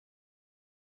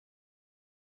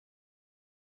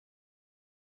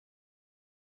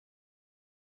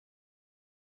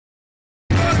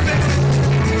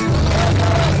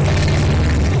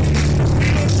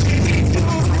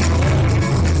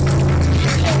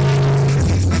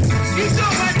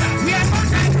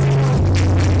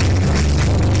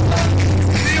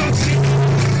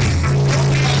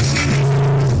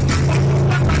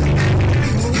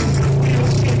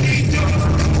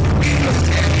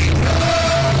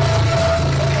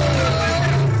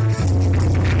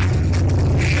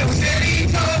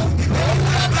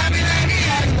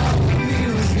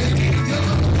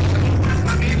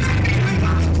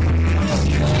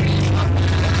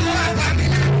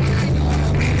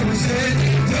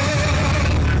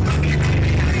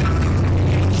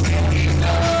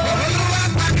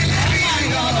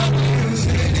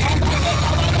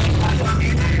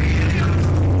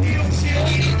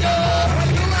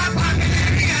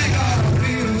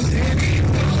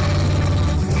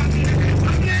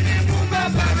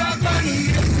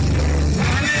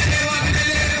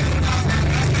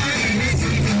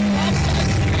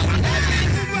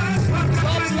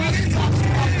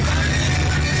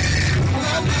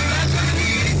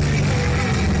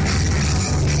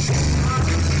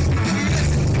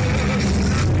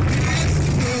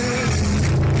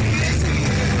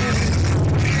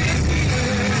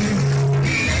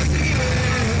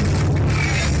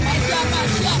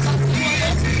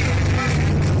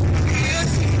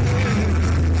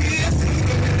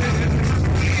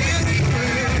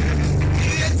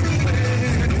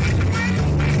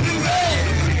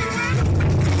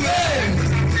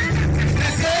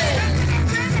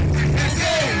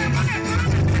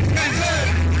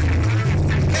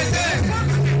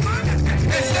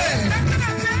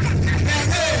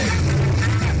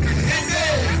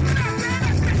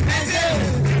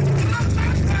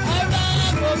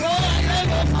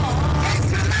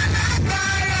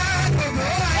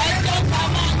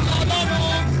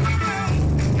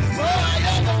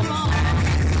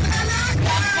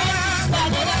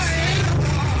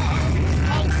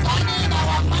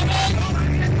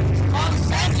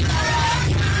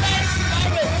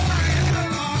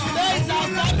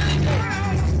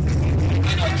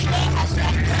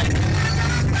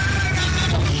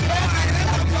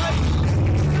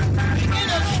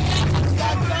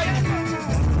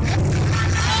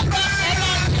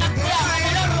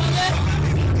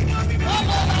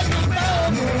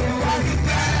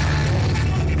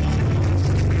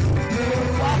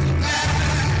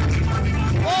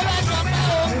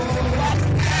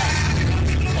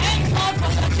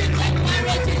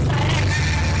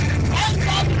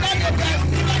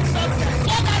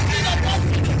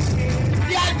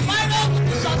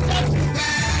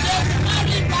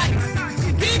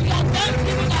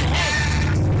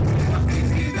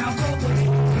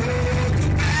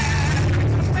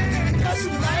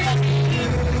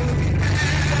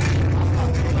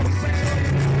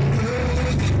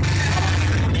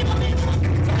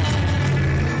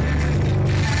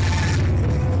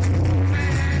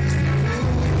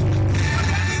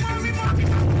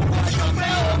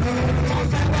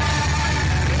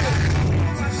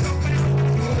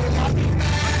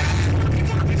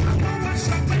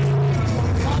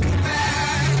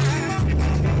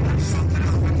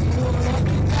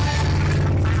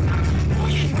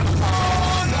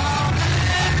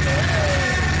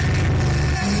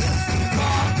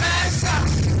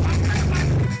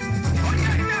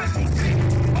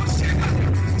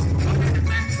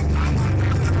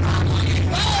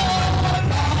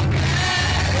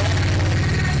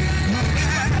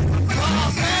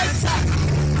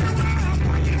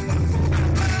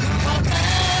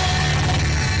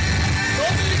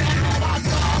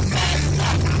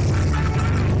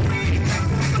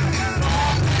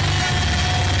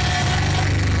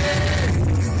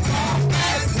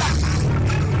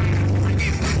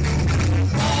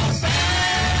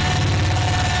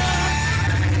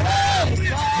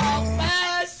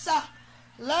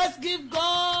give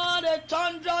God a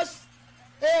thunderous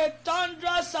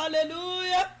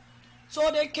hallelujah. So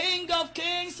the King of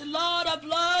Kings, Lord of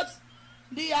Lords,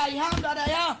 the I am that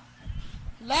I am.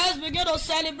 Let's begin to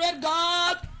celebrate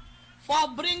God for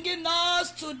bringing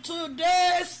us to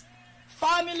today's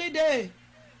family day.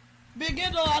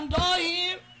 Begin to adore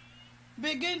Him.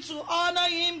 Begin to honor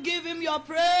Him. Give Him your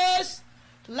praise.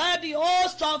 Let the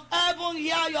host of heaven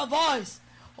hear your voice.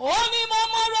 Oni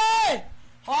mamore,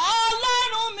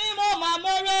 Ọlọ́run mi mo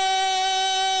mamore,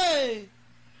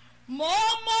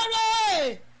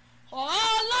 mamore,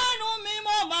 Ọlọ́run mi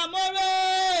mo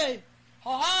mamore,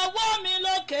 ọwọ́ mi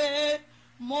lókè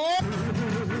mo.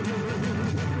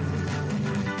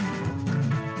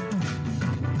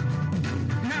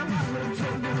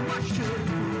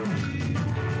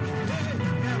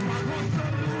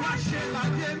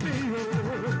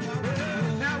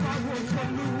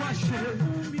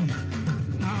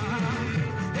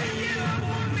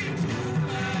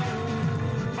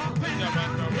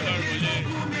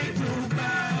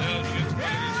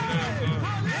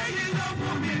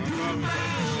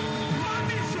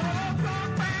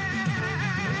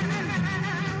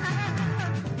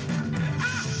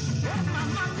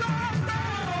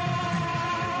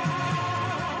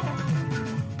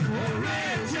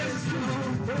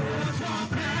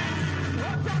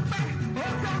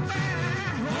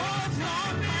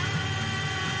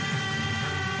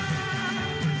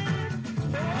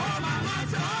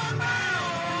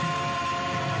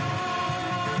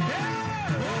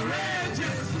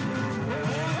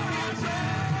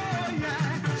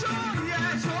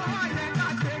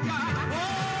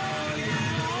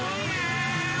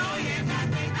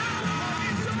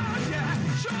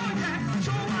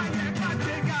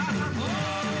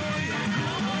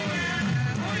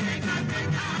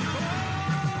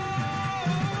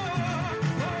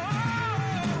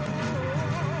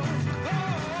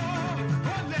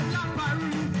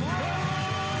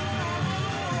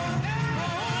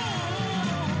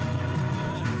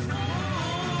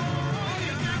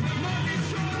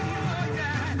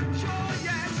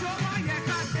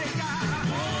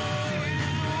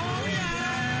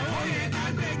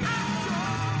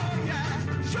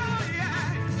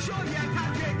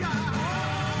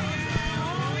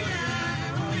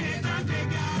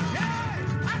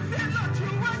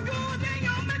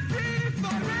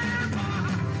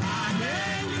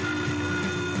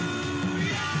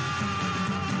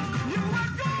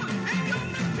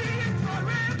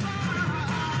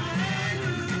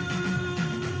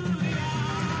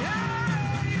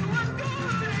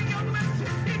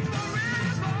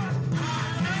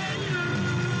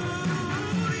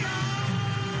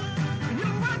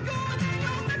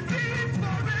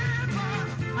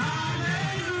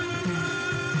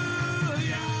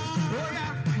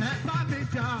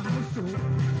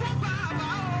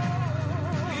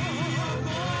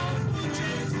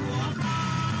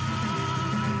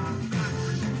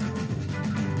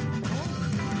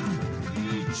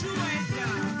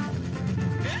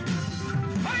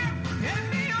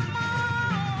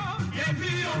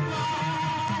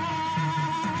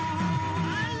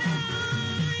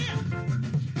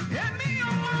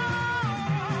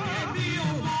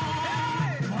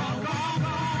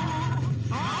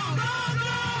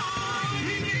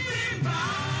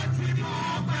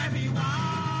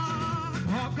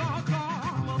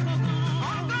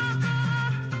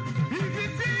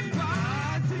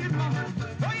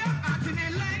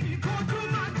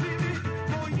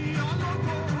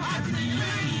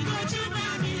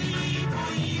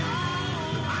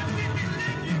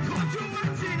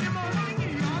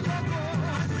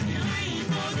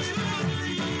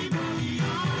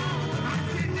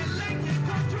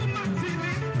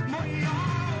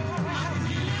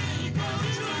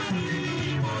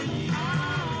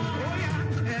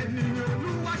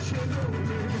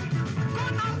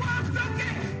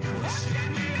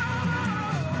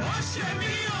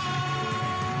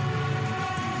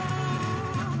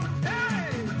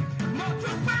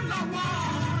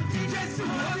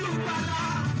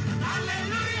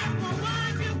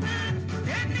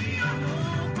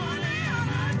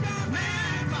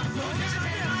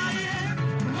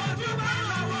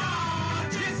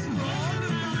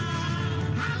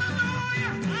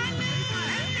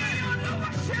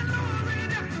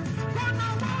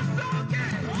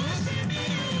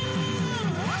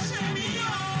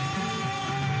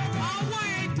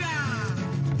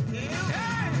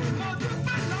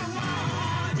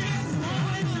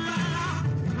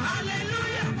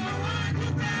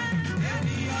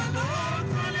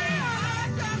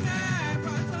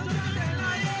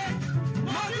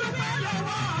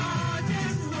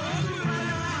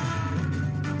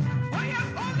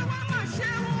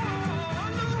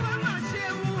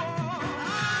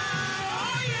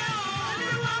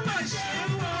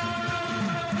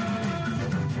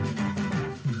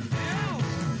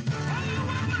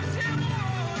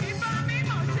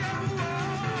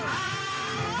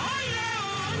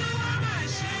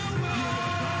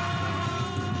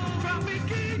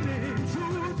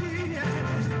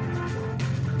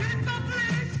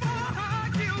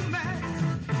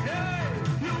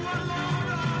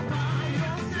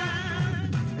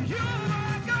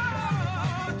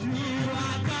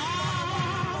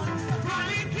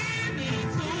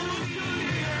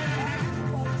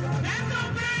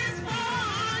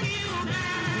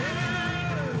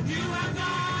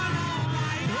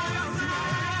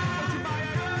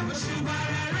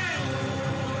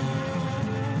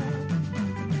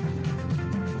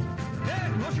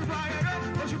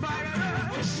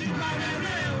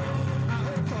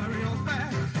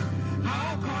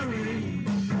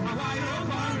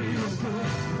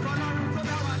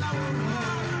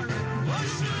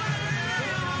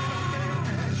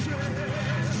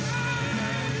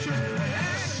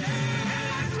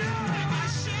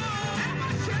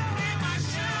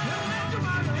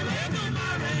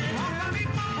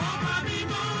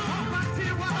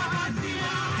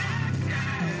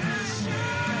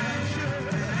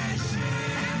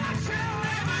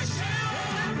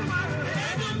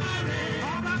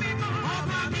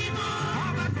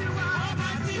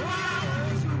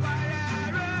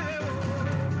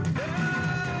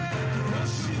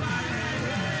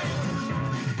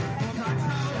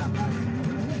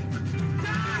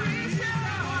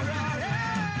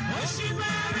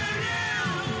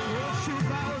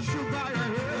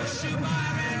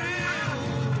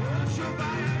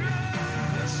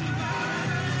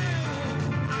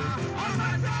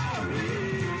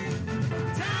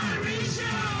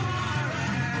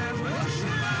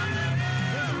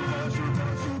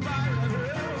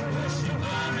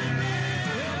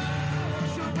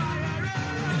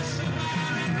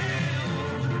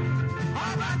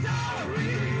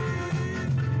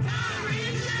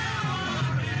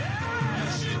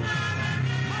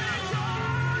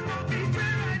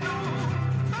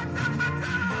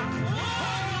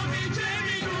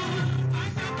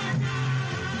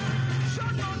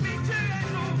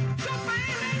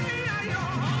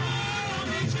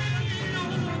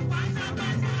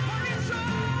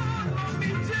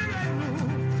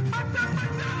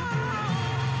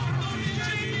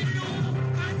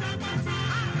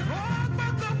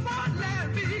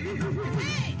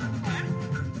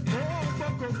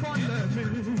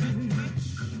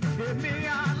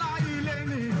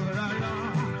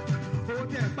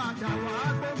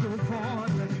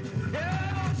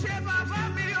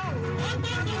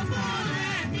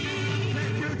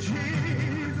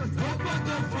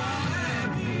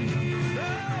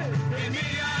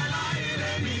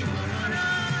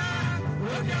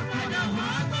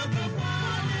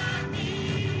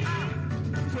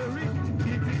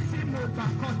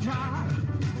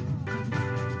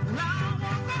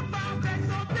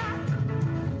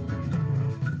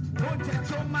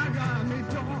 tó máa ra mi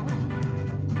dán.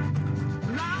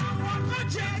 Làwọn kan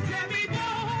jẹ tẹ̀mí bọ́.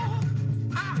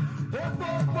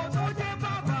 Òpópó tó jẹ́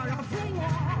bàbàrà fún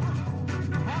wọn.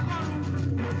 Ọlọ́run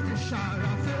ló fi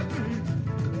ṣàrà fẹ́mi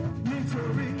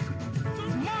nítorí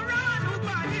mo ránú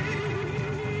gbà ní.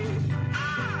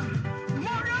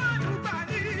 Mo ránú gbà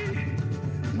ní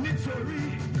nítorí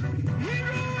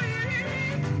irú ìrírí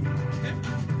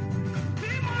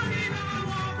tí mo ní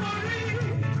làwọn kò rí.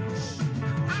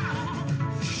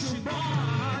 Ṣùgbọ́n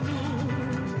àánú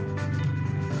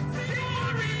tí mo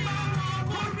rí làwọn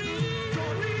kò rí.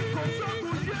 Torí kò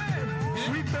sókun yé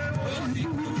wípé ó sì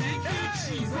kú.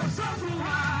 Kò sókun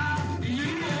wá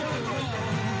ìlú ọ̀rọ̀.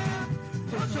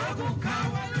 Kò sókun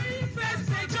káwọn ní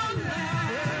fẹsẹ̀ jọlẹ̀.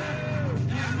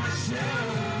 Ẹ má ṣe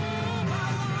o.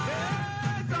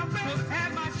 Sọ pé ẹ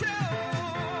má ṣe o.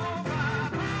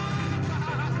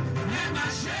 Ẹ má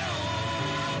ṣe o.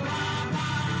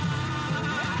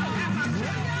 Ẹ má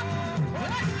ṣe o. Ó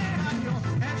lè ayọ̀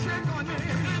ẹ ṣe kan ní.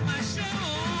 Ẹ má ṣe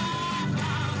o.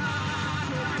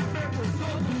 Torí pé kò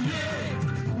sókun yé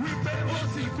wípé ó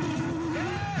sì kú.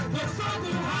 Kò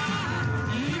sókun wá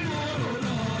ìlú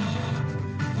ọ̀rọ̀.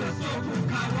 Kò sókun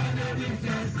káwọn lórí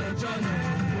fẹsẹ̀ jọlẹ̀.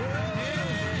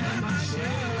 Ẹ má ṣe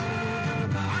o.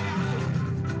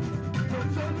 Kò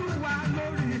sólúwa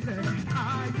lórí ilẹ̀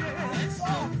ayé.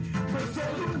 Kò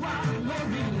sólúwa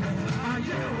lórí ilẹ̀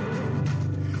ayé o.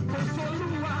 Kò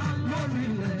sólúwa lórí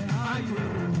ilẹ̀ ayé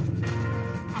o.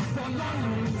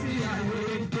 Àfọlọ́run sí ayé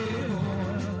gbé o.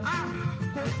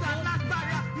 Kò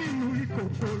sálágbára nínú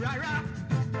ìkòkò rárá.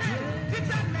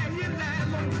 Títẹ̀lẹ̀ ilẹ̀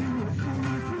lójú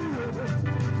òfurufú o.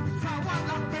 Táwa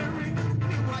lápẹ̀rín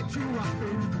níwájú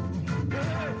àpẹ̀rín.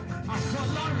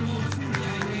 Àfọlọ́run sí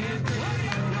ayé gbé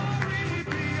o. Lórí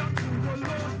ibi ọ̀tún wo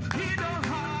ló nínú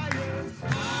ayé.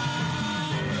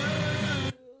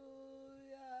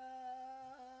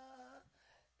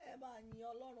 Ẹ máa yin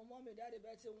Ọlọ́run mọ́ mi dáre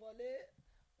bẹ́ẹ̀ tí ń wọlé.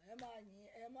 Ẹ máa yin,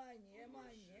 ẹ máa yin, ẹ máa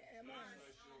yin, ẹ máa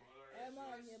yin. Ẹ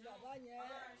máa yin bàbá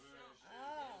yẹn.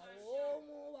 Ó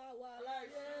mú wa wà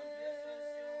láyé.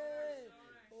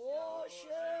 Ó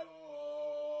ṣeun o.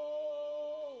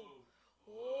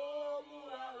 Ó mú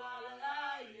wa wà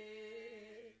láyé.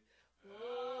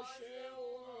 Ó ṣeun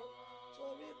o.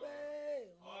 Torí pé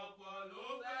ọ̀pọ̀ ló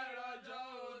fẹ́ rọjọ́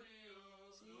òní o,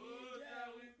 tí jẹ́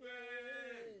wípé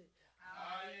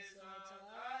àìsàn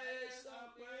táyé sọ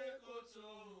pé kò tó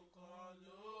nǹkan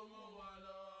ló mú wa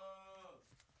lọ.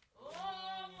 Ó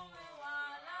mú mi wà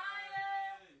láyé,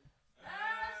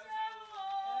 ẹ ṣeun o.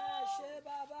 ẹ ṣe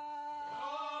bàbá.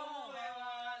 Ó mú mi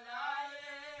wà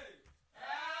láyé,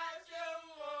 ẹ ṣeun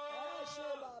o. Ẹ ṣe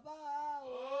bàbá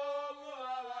o. Ó mú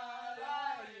wa wà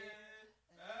láyé,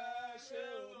 ẹ ṣe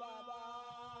ṣeun o o. bàbá.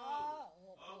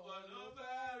 Ọ̀pọ̀ ló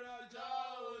fẹ́ rọjọ́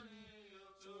òní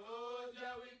tó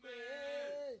jẹ́ wípé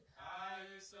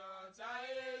àìsàn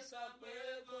táyé sọ pé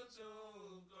kò tó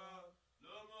nǹkan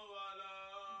ló mú wa lọ.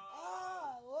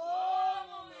 Ó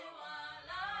mú mi wà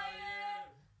láyé,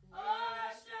 ó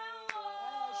ṣeun o.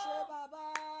 Ẹ ṣe bàbá.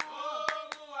 Ó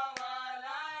mú wa wà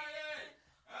láyé,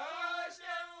 ó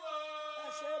ṣeun o. Ẹ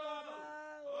ṣe bàbá.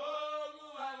 Ó mú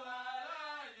wa wà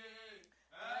láyé,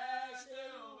 ẹ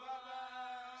ṣeun bàbá.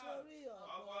 Torí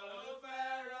Ọ̀pọ̀ ló fẹ́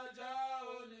rọjọ́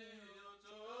òní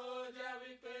tó jẹ́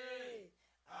wípé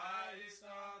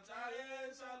àìsàn táyé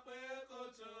sọ pé kò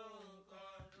tó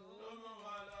nǹkan ló mú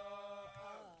wa lọ.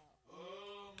 Ó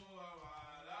mú wa wà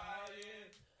láyé,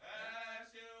 ẹ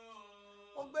ṣeun.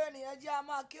 ó gbé ènìyàn jẹ́ a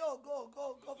máa kí ògo ògo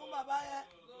ògo fún bàbá yẹn.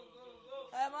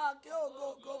 Ẹ máa kí ògo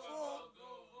ògo fún.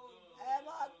 Ẹ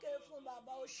máa ké fún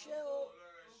bàbá ó ṣé o.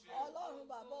 Ọlọ́run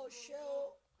bàbá ó ṣé o.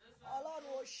 Ọlọ́run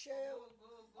ó ṣé o.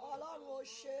 Ọlọ́run ó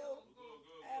ṣé o.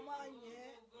 Ẹ máa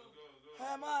yìn.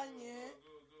 Ẹ máa yìn.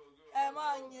 Ẹ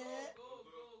máa yìn.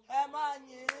 Ẹ máa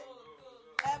yìn.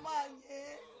 Ẹ máa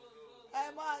yìn. Ẹ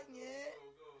máa yìn.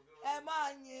 Ẹ máa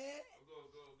yìn.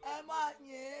 Ẹ máa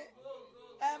yìn.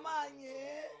 Ẹ máa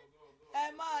yìn.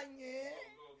 Ẹ máa yìn.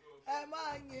 Ẹ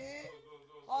máa yìn.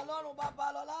 Ọlọ́run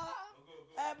Babalọ́lá.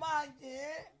 Ẹ máa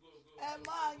yìn. Ẹ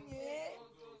máa yìn.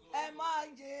 Ẹ máa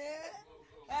yìn.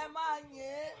 Ẹ máa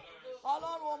yìn.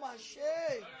 Ọlọ́run ó mà ṣe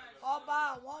ọba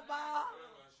àwọn ọba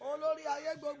olórí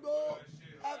ayé gbogbo.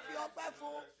 Ẹ fi ọpẹ́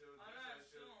fún.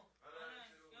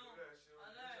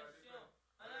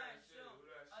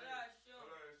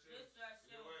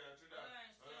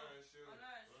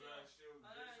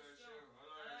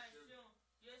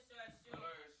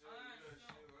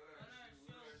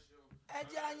 Ẹ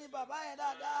jẹ́ a yìn bàbá yẹn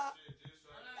dáadáa.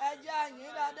 Ẹ jẹ́ a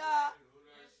yìn dáadáa.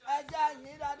 Ẹ jẹ́ a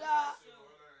yìn dáadáa.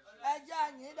 Ẹ jẹ́ a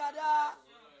yìn dáadáa.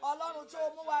 Ọlọ́run tó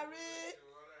mú wa rí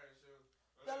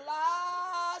the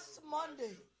last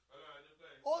Monday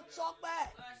tọ́pẹ́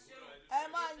ẹ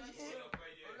máa yìn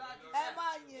ẹ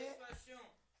máa yìn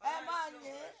ẹ máa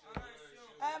yìn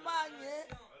ẹ máa yìn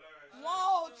wọn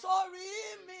ò torí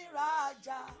mi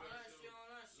rajà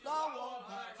lọ́wọ́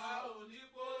bàbá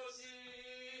onípòsí.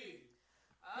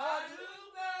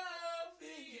 Àdúgbò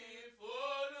fìyìn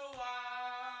f'Olúwa.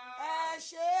 ẹ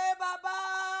ṣé bàbá.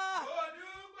 Mo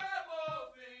dúpẹ́ mo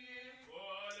fìyìn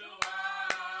f'Olúwa.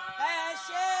 ẹ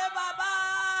ṣé bàbá.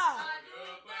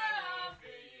 Àdúpẹ́ mo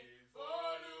fìyìn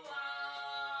f'Olúwa.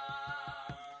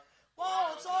 wọn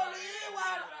ò torí wa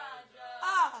rajà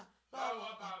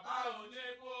lọ́wọ́ bàbá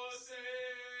onípòsí.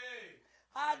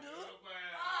 àdúgbò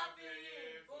Àdúpẹ́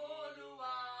fìyìn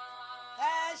f'Olúwa.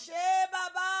 ẹ ṣé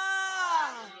bàbá.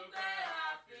 Àdúpẹ́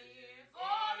fìyìn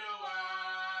f'Olúwa.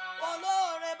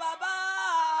 olóore bàbá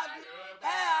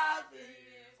ẹ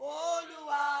àfihàn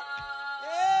f'Olúwa.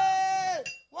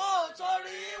 wọn ò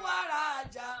torí wa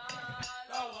rajà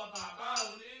Lọ́wọ́ bàbá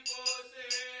onípòsí.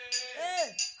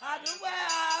 àdúgbò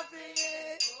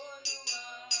àfihàn.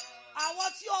 àwọn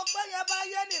tí ọpẹ́ yẹn bá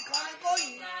yé nìkan ni kò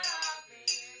yìn.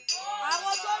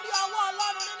 àwọn tó rí ọwọ́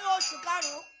Ọlọ́run nínú oṣù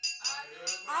karùn-ún.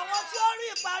 àwọn tí ó rí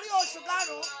ìparí oṣù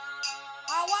karùn-ún.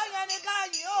 àwa yẹn ni ká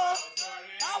yìn ó.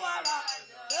 báwa rà.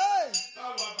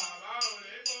 Lọ́wọ́ bàbá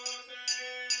onípòsí.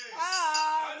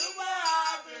 àdúgbò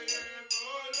àfihàn. Fìyìn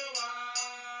f'Olúwa.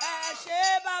 ẹ ṣé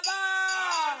bàbá.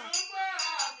 Àdúpẹ́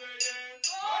fìyìn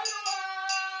f'Olúwa.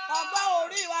 ọgbọ́n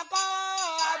orí wa kọ́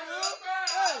àdúgbò.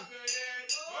 Fìyìn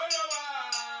f'Olúwa.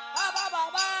 bàbá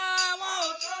bàbá wọn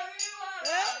ò tó. Torí wà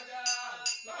rájà.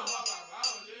 Lọ́wọ́ bàbá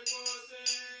onípòsí.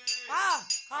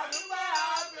 àdúgbò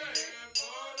àfihàn. Fìyìn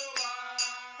f'Olúwa.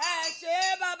 ẹ ṣé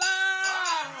bàbá.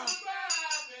 Àdúpẹ́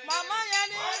fìyìn màmá yẹn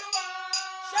ni f'Olúwa.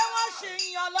 ṣé wọ́n ṣì ń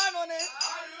yan Ọlọ́run ni.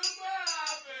 Àdúpẹ́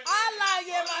fìyìn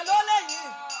alààyè mà ló lè yìn.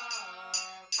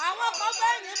 àwọn kan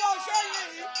fẹ́ yìn bó ṣe yìn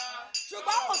yìí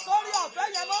ṣùgbọ́n kò sórí ọ̀fẹ́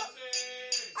yẹn mọ́.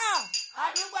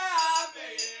 àdúgbò àfihàn.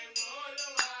 fìyìn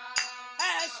f'Olúwa.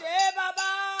 ẹ ṣé bàbá.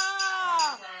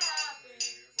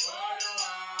 Fìyìn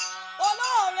f'Olúwa.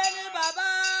 olóore ni bàbá.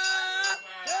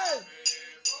 Fìyìn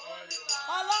f'Olúwa.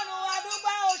 Ọlọ́run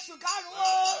àdúgbò oṣù karùn-ún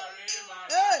o. Torí wà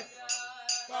rájà.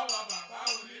 Lọ́wọ́ bàbá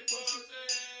onípòsí.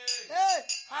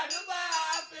 àdúgbò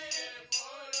àfihàn. Fìyìn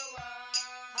f'Olúwa.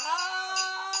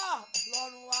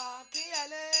 Ọlọ́run wa kí ẹ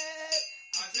lé.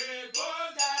 Àti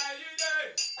gbóúnjẹ yìí dé.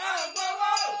 Ẹ ò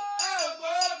gbowó, ẹ ò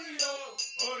gbóbi o.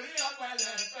 Orí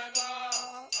ọ̀pẹ̀lẹ̀ fẹ́ gbọ́.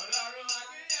 Ọlọ́run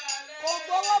akínyẹlé. kò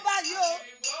gbowó báyìí o.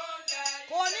 Àti gbóúnjẹ yìí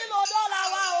kò nílò dọ́là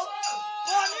wa o.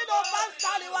 kò nílò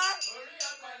pásítálì wa. orí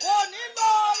ọ̀pẹ̀lẹ̀ kò nílò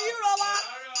euro wa.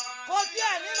 kò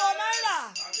tiẹ̀ nílò náírà.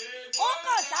 àti ó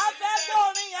kàn ṣáá fẹ́ gbé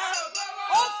orin yẹn.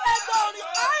 ó fẹ́ gbé orin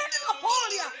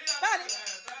àpòlìà. bẹ́ẹ̀ni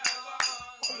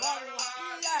Ọlọ́run wa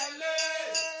kí ẹ lé.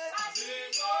 àti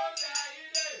gbóúnjẹ yìí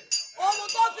dé. ohun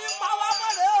tó fi ń pa wá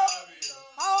mọ́lẹ̀ o.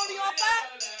 orin ọpẹ́.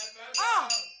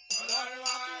 Ọlọ́run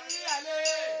wa kí ẹ lé.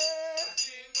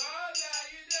 àti gbóúnjẹ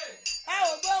yìí dé. ẹ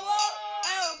ò gbowó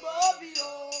ẹ ò gbòóbì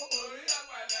o. Orí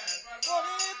ọ̀pẹ̀lẹ̀ fẹ́ gbọ́.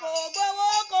 orí kò gbowó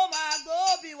kò máa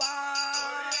gbòóbì wá.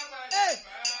 Orí ọ̀pẹ̀lẹ̀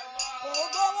fẹ́ gbọ́. kò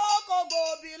gbowó kò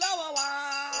gbòóbì lọ́wọ́ wa.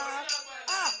 Orí ọ̀pẹ̀lẹ̀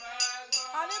fẹ́ gbọ́.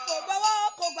 àní kò gbowó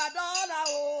kò gbà dọ́là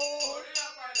o. Orí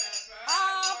ọ̀pẹ̀lẹ̀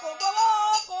fẹ́ kò gbowó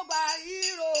kò gbà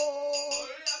euro.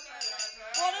 Orí ọ̀pẹ̀lẹ̀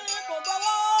fẹ́ orí kò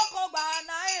gbowó kò gbà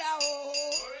náírà o.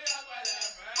 Orí ọ̀pẹ̀lẹ̀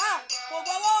fẹ́ kò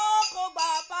gbowó kò gbà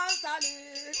pánsálì.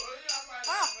 Orí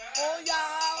ọ̀pẹ̀lẹ̀ fẹ́ ó yá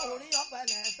orin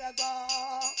ọ̀pẹ̀lẹ̀ fẹ́ gbọ́.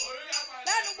 Orí ọ̀pẹ̀lẹ̀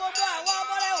lẹ́nu gbogbo àwọn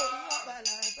ọmọlẹ́ orin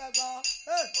ọ̀pẹ̀lẹ̀ fẹ́ gbọ́.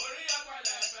 Orí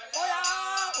ọ̀pẹ̀lẹ̀ fẹ́ ó yá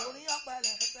orin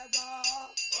ọ̀pẹ̀lẹ̀ fẹ́ gbọ́.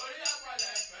 Orí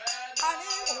ọ̀pẹ̀lẹ̀ fẹ́ àní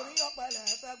orin ọ̀pẹ̀lẹ̀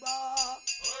fẹ́ gbọ́.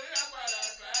 Orí ọ̀pẹ̀lẹ̀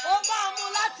fẹ́ ó máa mú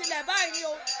láti ilẹ̀ báyìí ni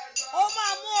o. ó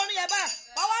máa mú orin ẹ̀ báyìí.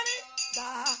 báwa ní. gbà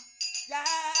jẹ́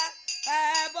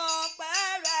ẹbọ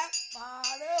pẹ́rẹ́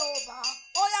màrè ò bá.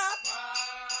 ó yá.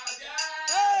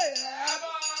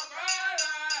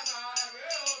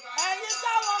 ẹ̀yin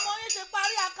táwọn ọmọ yín ti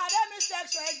parí academic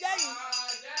section ẹ̀jẹ̀ yìí.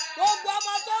 gbogbo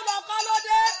ọmọ tó lọ kọ́ ló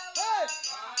dé.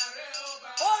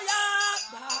 ó yá.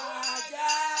 gbà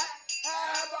jẹ́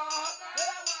ẹbọ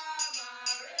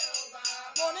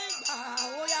mo ní gbà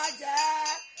ó yá jẹ́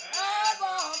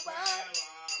ẹbọ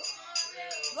pẹ́rẹ́.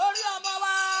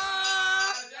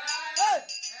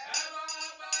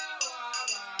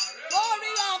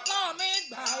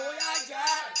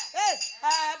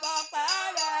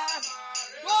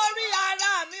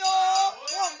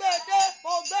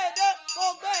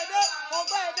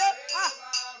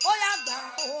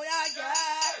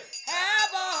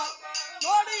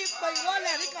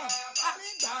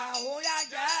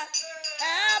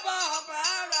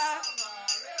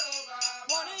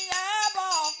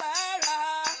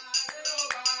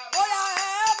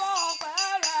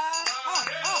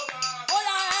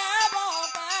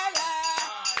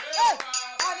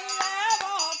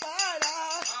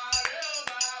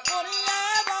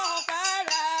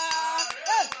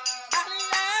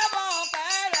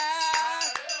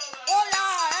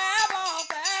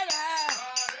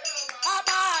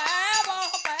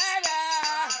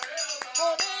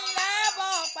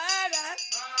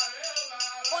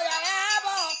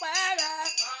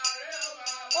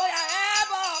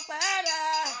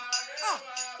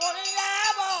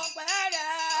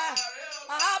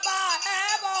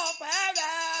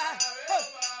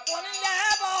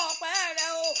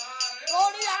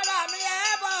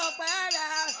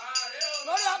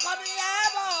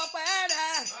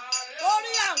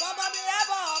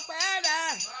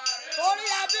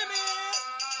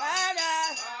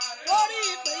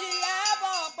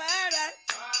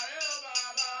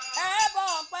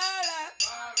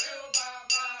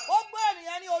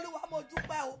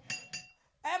 dúpẹ́ o.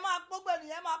 Ẹ máa gbogbo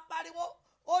ènìyàn ẹ máa pariwo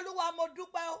Olúwa mo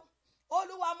dúpẹ́ o.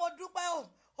 Olúwa mo dúpẹ́ o.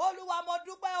 Olúwa mo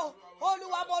dúpẹ́ o.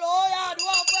 Olúwa mo ó yá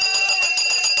àdúrà ọpẹ́.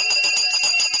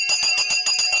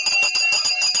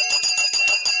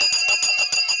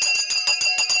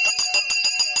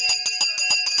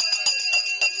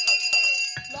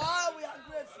 Lord, we are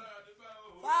grateful.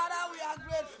 Father, we are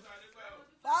grateful.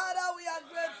 Father, we are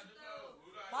grateful.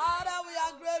 Father, we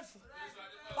are grateful.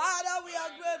 Father, we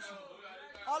are grateful.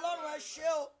 Ọlọ́run ẹ ṣé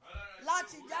o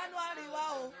láti January wá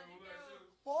o.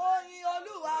 Mo yìn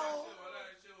Olúwa o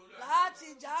láti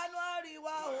January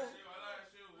wá o.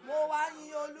 Mo wá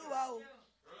yìn Olúwa o.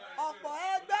 Ọ̀pọ̀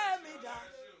ẹgbẹ́ mi dà.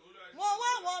 Mo wá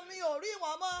wọn mi ò rí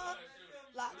wọn mọ́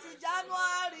láti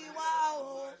January wá o.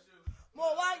 Mo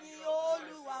wá yìn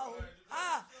Olúwa o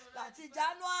láti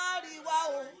January wá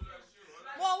o.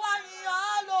 Mo wá yìn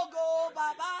ọ́ lógo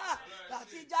bàbá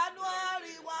láti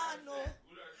January wá no.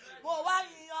 Mo wá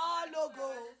yìn ọ́ lógo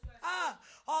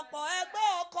ọ̀pọ̀ ẹgbẹ́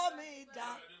ọkọ mi dà.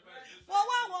 Mo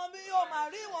wá wọn mi ò mà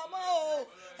rí wọn mọ́ o.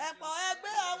 Ẹ̀pọ̀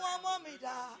ẹgbẹ́ àwọn ọmọ mi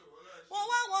dà. Mo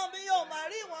wá wọn mi ò mà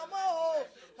rí wọn mọ́ o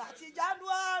láti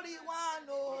January wá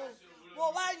no. Mo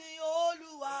wá yìn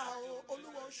Olúwa o.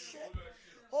 Olúwa ṣé.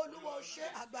 Olúwa ṣé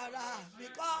agbára mi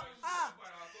kọ́.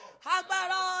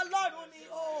 Agbára Ọlọ́run ni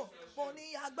o. Mo ní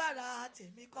agbára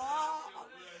tèmi kọ́.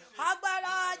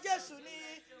 Agbára Jésù ni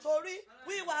torí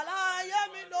wíwà láyé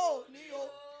mi lónìí o.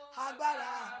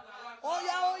 Agbára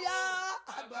óyá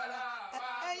agbára.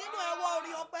 Ẹ̀yin náà ẹ wọ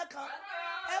orí ọpẹ́ kan.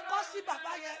 Ẹ kọ sí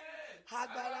bàbá yẹn.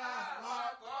 Agbára wa.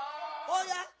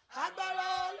 Óyá agbára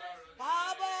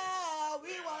bàbá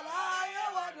wíwà láyé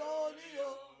wa lónìí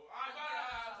o.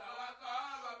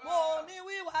 Mo ní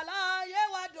wíwà láyé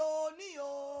wa lónìí o.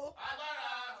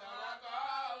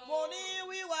 Mo ní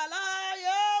wíwà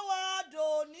láyé wa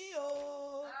lónìí o.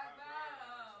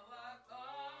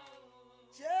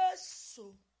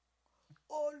 Jésù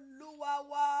Olúwa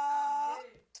wa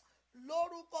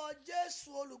lórúkọ Jésù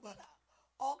olùgbàlà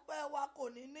ọpẹ́ wa kò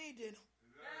ní ní ìdènà.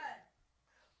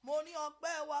 Mo ní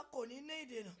ọpẹ́ wa kò ní ní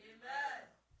ìdènà.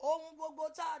 Ohun gbogbo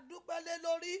tá a dúpẹ́ lé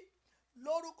lórí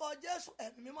lórúkọ Jésù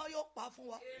ẹ̀mí mímọ́ yóò pa fún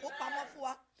wa kó pamọ́ fún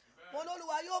wa. Mo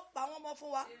lÓlúwa yóò pa wọ́n mọ́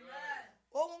fún wa.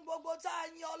 Ohun gbogbo tá a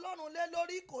yin Ọlọ́run lé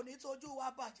lórí kò ní tójú wa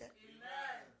bàjẹ́.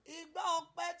 Ìgbà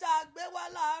ọpẹ́ tá a gbé wá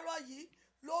láàárọ̀ yìí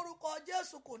lórúkọ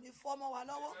Jésù kò ní fọ́ mọ́ wa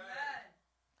lọ́wọ́.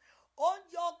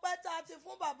 Oúnjẹ ọpẹ́ tá a ti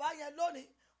fún bàbá yẹn lónìí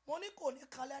mo ní kò ní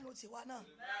kan lẹ́nu tiwa náà.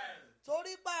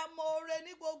 Torí pé a mọ oore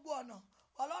ní gbogbo ọ̀nà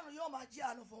Ọlọ́run yóò máa jí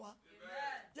àánú fún wa.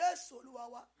 Jésù Olúwa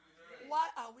wa. Why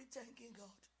are we thanking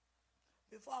God?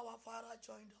 Before our Father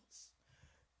joined us.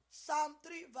 Psalm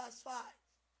 3 verse 5.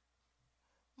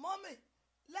 Mommy,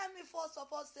 let me first of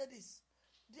all say this.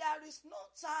 There is no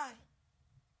time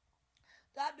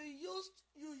that you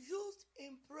used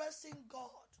in praising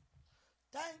God,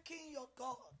 thanking your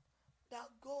God, that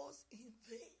goes in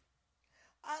vain.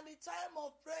 And the time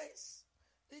of praise,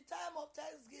 the time of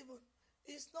thanksgiving,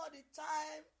 is not the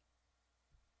time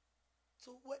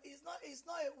to wait. It's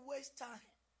not a waste time.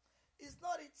 It's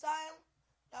not the time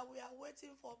that we are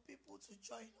waiting for people to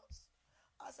join us.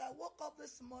 As I woke up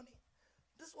this morning,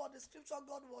 this is what the scripture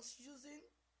God was using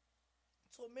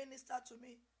to minister to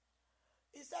me.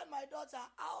 He said, my daughter,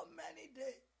 how many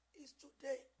days is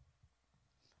today?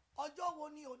 Ọjọ́ wo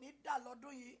ni òní dà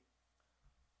lọ́dún yìí?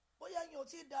 Bóyá yín ò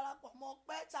tí ì darapọ̀ mọ́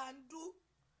ọpẹ́ tá à ń dú.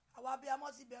 Àwa bí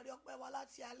amọ́ ti bẹ̀rẹ̀ ọpẹ́ wa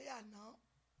láti alẹ́ àná.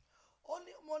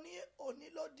 Mo ní òní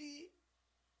ló di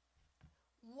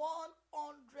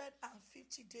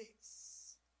 150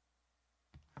 days.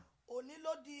 Òní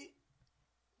ló di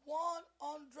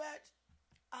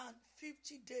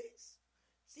 150 days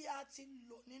tí a ti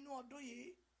lò nínú ọdún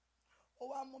yìí. Ó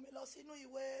wá mú mi lọ sínú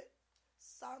ìwé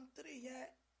Psalm 3 yẹn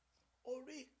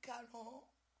orí 5.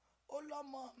 Ó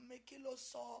lọ́mọ mi kí ló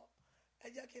sọ? Ẹ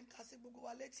jẹ́ kí n kà sí gbogbo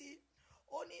wa létí.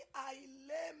 Ó ní I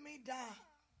lay me down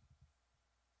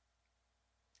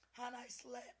and I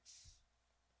slept.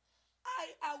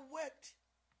 I awaked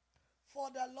for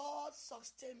the Lord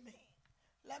sustained me.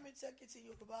 Let me take it in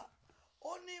Yoruba.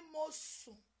 Ó ní mo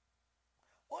sùn.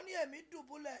 Ó ní èmi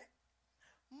dùbúlẹ̀.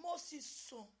 Mo sì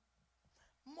sùn.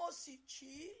 Mo sì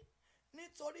jí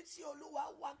nítorí tí Olúwa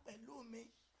wà pẹ̀lú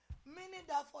mi. Meaning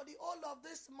that for the whole of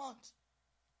this month,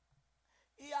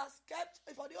 He has kept,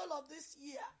 for the whole of this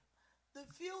year, the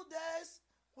few days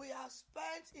we have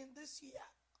spent in this year,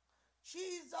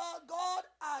 Jesus, God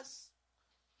has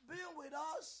been with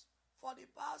us for the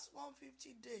past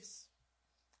 150 days.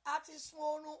 Àti sùn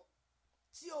oorun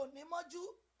tí ò ní mọ́jú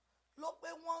ló pé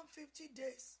 150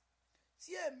 days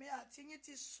tí èmi àti yín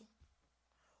ti sùn.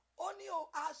 Ó ní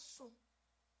a sùn,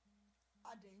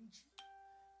 a dẹ̀ ń jí.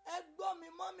 Ẹ gbọ́ mi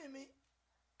mọ́mì mi,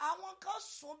 àwọn kan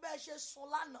sùn bẹ́ẹ̀ ṣe sùn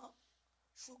lánàá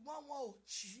ṣùgbọ́n wọn ò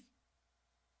jí.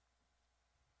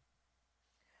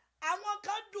 àwọn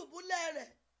kan dùbúlẹ̀ rẹ̀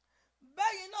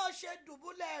bẹ́yìn náà ṣe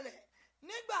dùbúlẹ̀ rẹ̀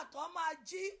nígbà tó máa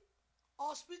jí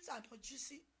hospital ló jí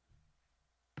sí.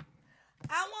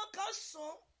 àwọn kan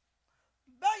sùn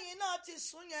bẹ́yìn náà ti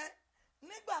sùn yẹn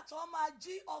nígbà tó máa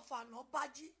jí ọfà náà bá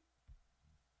jí.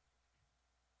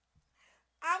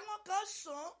 àwọn kan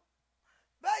sùn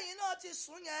bẹ́yìn náà ti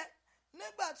sùn yẹn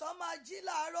nígbà tó máa jí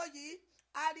láàárọ̀ yìí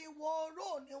ariwo oró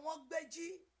ni wọ́n gbé jí.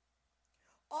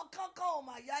 ọ̀kan kan ò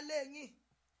mà yálé yín.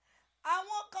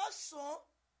 àwọn kan sùn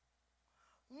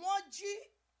wọ́n jí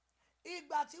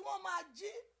ìgbà tí wọ́n máa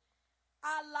jí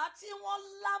àlá tí wọ́n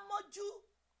lá mọ́jú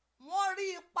wọ́n rí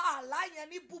ipa àlá yẹn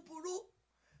ní búburú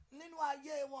nínú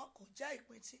ayé wọn kò jẹ́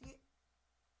ìpín tiyín.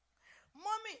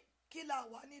 mọ́mì kí la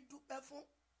wà ní dúpẹ́ fún?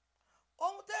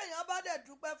 ohun téèyàn bá dẹ̀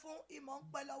dúpẹ́ fún ìmọ̀ ń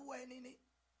pẹ́ lọ́wọ́ ẹni ni.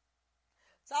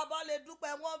 tá a bá lè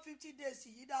dúpẹ́ 150 days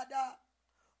yìí dáadáa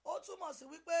ó túmọ̀ sí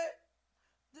wípé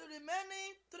the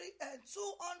remaining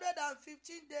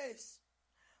 215 days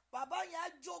bàbá yẹn á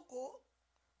jókòó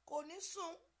kò ní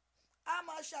sùn á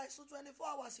máa ṣàìsùn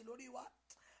 24 hours lórí wa.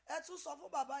 ẹ tún sọ fún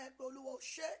bàbá yẹn pé olúwa ò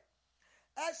ṣé.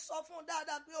 ẹ sọ fún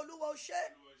dáadáa pé olúwa ò ṣé.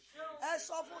 ẹ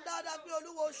sọ fún dáadáa pé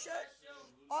olúwa ò ṣé.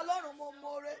 ọlọ́run mo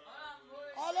mọ̀ọ́re.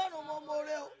 ọlọ́run mo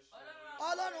mọ̀ọ́re o.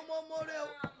 ọlọ́run mo mọ̀ọ́re o.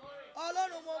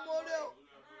 ọlọ́run mo mọ̀ọ́re o.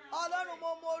 ọlọ́run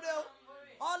mo mọ̀ọ́re o.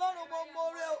 ọlọ́run mo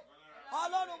mọ̀ọ́re o.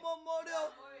 ọlọ́run mo mọ̀ọ́re o.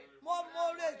 mo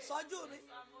mọ̀ọ́re ìtọ́jú mi.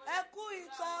 ẹ kú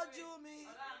ìtọ́jú mi.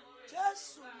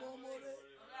 jésù mo mọ̀ọ́re.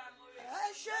 ẹ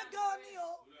ṣé gan ni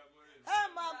o. ẹ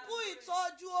máa kú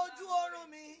ìtọ́jú ojú oorun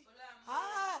mi.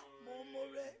 mo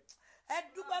mọ̀ọ́re. ẹ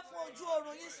dúpẹ́ fún ojú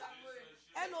oorun yín sá.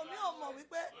 ẹlòmíì ò mọ̀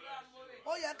wípé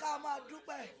ó yẹ ká máa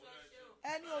dúpẹ́.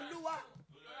 ẹni olúwa,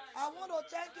 I want to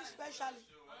thank you specially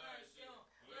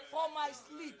for my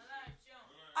sleep.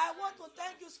 I want to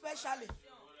thank you specially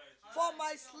for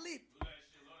my sleep.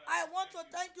 I want to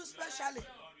thank you specially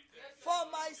for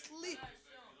my sleep.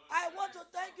 I want to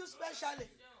thank you specially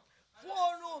fún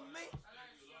oorun mi.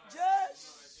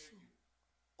 Jésù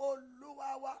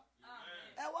olúwa wa.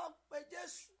 Ẹ wá pé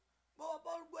Jésù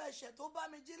gbogbo ẹ̀ṣẹ̀ tó bá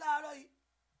mi jí láàárọ̀ yìí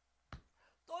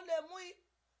tó lè mú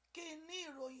kí n ní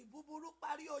ìròyìn búburú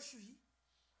parí oṣù yìí,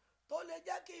 tó lè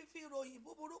jẹ́ kí n fi ìròyìn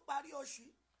búburú parí oṣù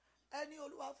yìí. Ẹni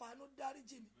olúwa fàánú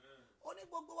dáríjì mi. Ó ní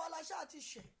gbogbo wa la ṣáà ti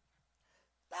ṣẹ̀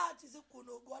tá a ti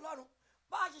kùnà ògo ọlọ́run.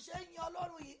 Bá a ṣiṣẹ́ yin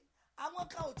ọlọ́run yìí àwọn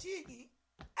kan ò tí ì yìn.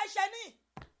 ẹ̀ṣẹ̀ ni.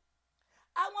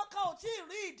 àwọn kan ò tí ì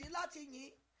rí ìdí láti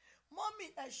yìn. mọ́mì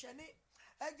ẹ̀ṣẹ̀ ni.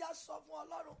 ẹja sọ fún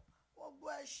ọlọ́run gbogbo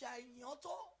ẹ̀ṣẹ̀ ìyàn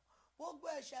tó, gbogbo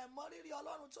ẹ̀ṣẹ̀ ìmọrírì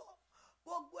ọlọ́run tó,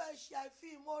 gbogbo ẹ̀ṣẹ̀ àìfi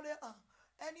ìmoore hàn.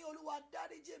 ẹni olúwa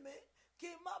dáríjì mi kí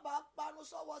n má bàa panu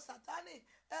sọ́wọ́ sátánì.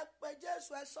 ẹ pé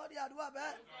jésù, ẹ sọ ní àdúrà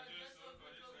bẹ́ẹ̀.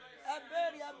 ẹ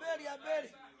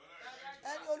béèrè.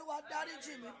 ẹni olúwa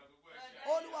dáríjì mi,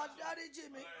 olúwa dáríjì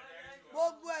mi.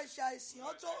 gbogbo ẹ̀ṣẹ̀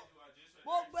àìsàn tó,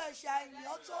 gbogbo ẹ̀ṣẹ̀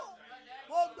àìyàn tó,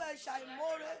 gbogbo ẹ̀ṣẹ̀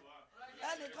àìmoore.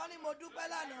 ẹnìkan ní mo dúpẹ́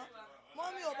lánàá,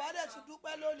 mọ́mí ò bá dẹ̀ tún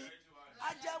dúpẹ́ lónìí. a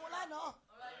jẹun lánàá,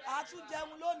 a tún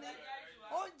jẹun lónìí.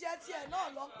 oúnjẹ tiẹ̀ náà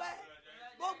lọ́pẹ́.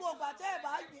 gbogbo ìgbà tẹ́ ẹ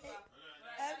bá yìn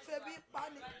ẹ ń febi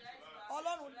pani.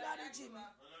 ọlọ́run dáríjì mi.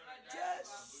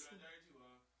 jésù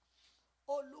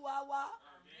olúwa wa.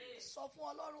 sọ fún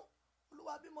ọlọ́run,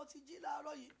 olúwa bí mo ti jí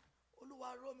láàárọ̀ yìí, olúwa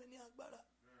rọ̀ mí ní agbára.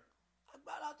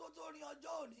 agbára tó tó rin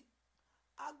ọjọ́ òní,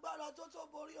 agbára tó tó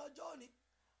borí ọjọ́ òní,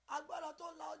 agbára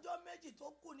tó la ọjọ́ méjì tó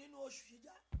kù nínú oṣù yìí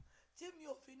já tí mi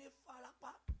ò fi ní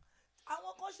farapa.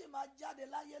 àwọn kan sì máa jáde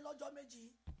láyé lọ́jọ́ méjì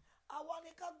yìí. àwa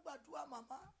ní ká gbàdúrà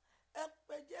màmá. ẹ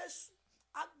pé jésù,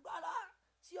 agbára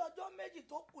tí ọjọ́ méjì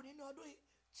tó kù nínú ọdún yìí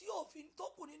tí òfin tó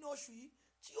kù nínú oṣù yìí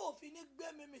tí òfin ní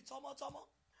gbé mi mì tọmọtọmọ.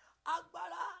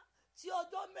 agbára tí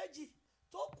ọjọ́ méjì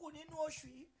tó kù nínú oṣù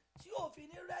yìí tí òfin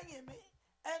ní rẹ́yìn mi.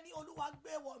 ẹni olúwa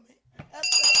gbé wọ̀ mí. ẹ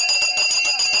pé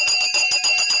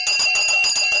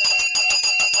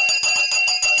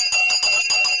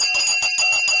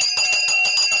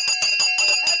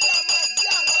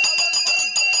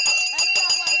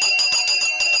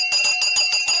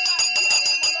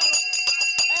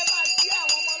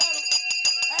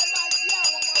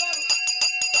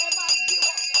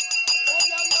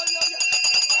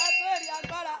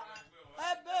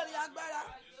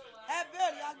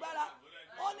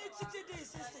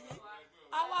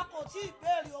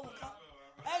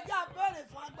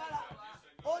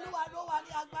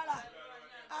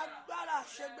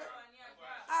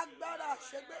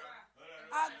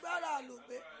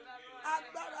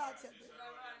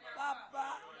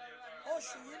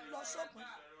oṣù yìí ń lọ sópin.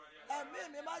 ẹ̀mí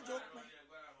mi má jò pin.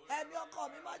 ẹ̀mí ọkọ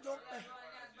mi má jò pin.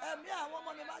 ẹ̀mí àwọn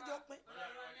ọmọ mi má jò pin.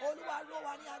 Olúwa ró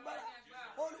wa ní agbára,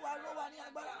 Olúwa ró wa ní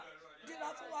agbára, dìrà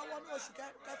fún wa wọnú oṣù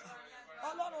kẹfà.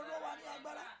 Ọlọ́run ró wa ní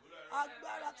agbára,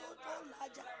 agbára tó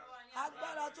làjà,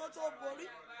 agbára tó borí,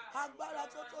 agbára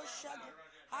tó ṣẹ́gun,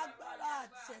 agbára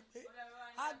àtẹ̀gbé,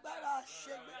 agbára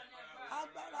àṣegbé,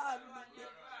 agbára àlùgbé,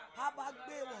 bàbá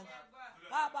gbé wọ̀,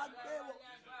 bàbá gbé wọ̀.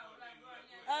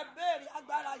 Ẹ béèrè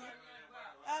agbára yẹn,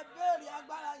 ẹ béèrè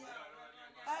agbára yẹn,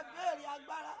 ẹ béèrè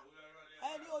agbára.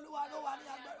 Ẹni Olúwa ró wa ní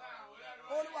agbára,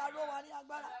 Olúwa ró wa ní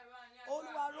agbára,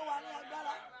 Olúwa ró wa ní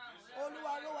agbára,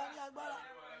 Olúwa ró wa ní agbára.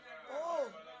 Oh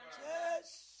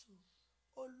Jésù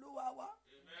Olúwa wa,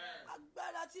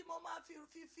 agbára tí mo máa fi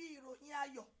ìròyìn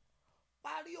ayọ̀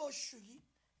parí oṣù yìí,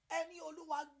 ẹni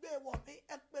Olúwa gbé wọ̀ mí.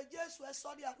 Ẹ pé Jésù, ẹ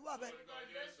sọ ní àdúrà bẹ́ẹ̀.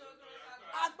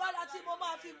 Agbára tí mo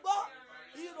máa fi gbọ́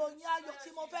ìròyìn ayọ̀ tí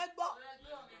mo fẹ́ gbọ́,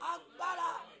 agbára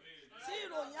tí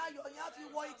ìròyìn ayọ̀ yẹn á fi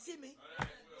wọ etí mi,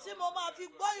 tí mo máa fi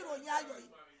gbọ́ ìròyìn ayọ̀ yìí,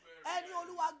 ẹni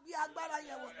Olúwa gbé agbára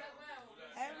yẹn wọ̀ mí.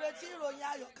 Ẹ ń retí ìròyìn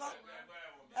ayọ̀ kan,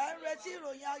 ẹ ń retí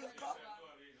ìròyìn ayọ̀ kan,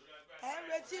 ẹ ń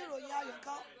retí ìròyìn ayọ̀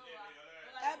kan.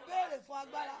 Ẹ béèrè fún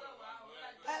agbára,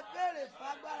 ẹ béèrè fún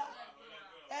agbára.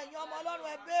 Ẹ̀yin ọmọ Ọlọ́run,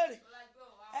 ẹ béèrè.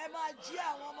 Ẹ máa jí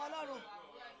àwọn ọmọ Ọlọ́run,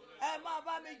 ẹ máa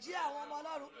bá mi jí àwọn ọmọ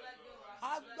Ọlọ́run.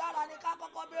 Agbára ni ká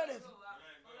kọ́kọ́ béèrè fún.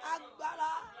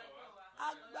 Agbára,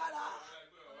 agbára,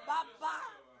 Bàbá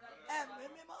Ẹ̀mí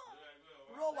Mímọ́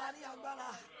ró wa ní agbára.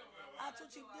 A tún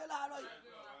ti dé láàárọ̀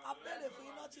yìí, a béèrè fún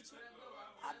iná titun,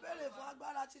 a béèrè fún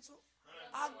agbára titun,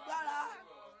 agbára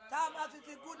tá a máa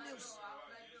fi good news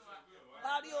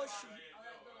parí oṣù.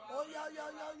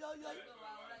 Oyoyoyoyoyo,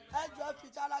 ẹ jọ̀ọ́ fi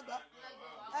ìtara gbà,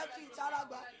 ẹ fi ìtara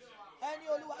gbà. Ẹni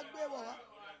Olúwa gbé wọ̀ wá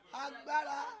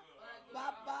agbára.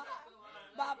 Bàbá,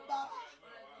 Bàbá,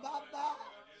 Bàbá,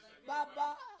 Bàbá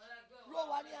ró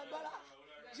wa ní agbára.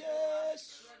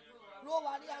 Jésù ró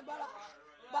wa ní agbára.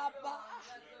 Bàbá,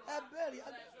 ẹ béèrè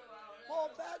agbára. Mo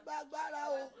fẹ́ gba agbára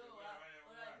o,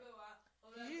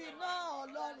 iná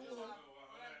Ọlọ́run o.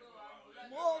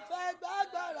 Mo fẹ́ gba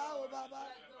agbára o Bàbá,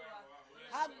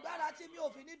 agbára tí mi ò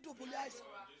fi ní dùbúlẹ̀ àìsàn.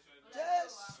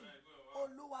 Jésù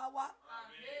Olúwa wa,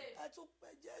 ẹ tún pé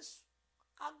Jésù,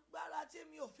 agbára tí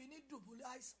mi ò fi ní dùbúlẹ̀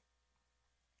àìsàn,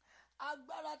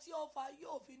 agbára tí ọfà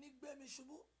yóò fi ní gbé mi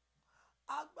ṣubú,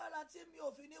 agbára tí mi ò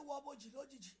fi ní wọ bòjì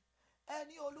lójijì.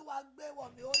 Ẹni Olúwa gbé wọ̀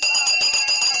mí. Ó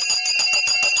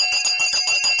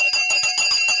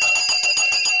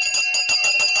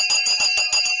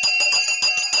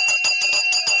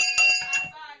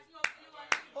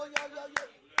yá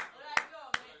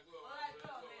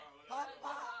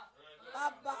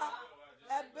Bàbá,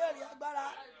 ẹ béèrè agbára,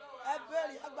 ẹ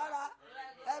béèrè agbára,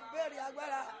 ẹ béèrè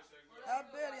agbára, ẹ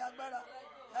béèrè agbára,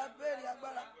 ẹ béèrè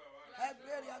agbára, ẹ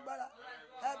béèrè agbára,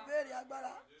 ẹ béèrè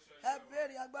agbára, ẹ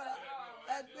béèrè agbára,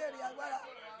 ẹ béèrè agbára.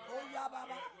 Ó yá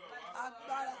Bàbá,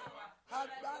 agbára,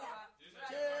 agbára,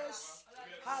 Jésù,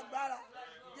 agbára,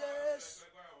 Jésù,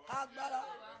 agbára,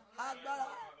 agbára.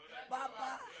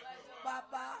 Bàbá,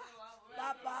 Bàbá,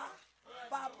 Bàbá,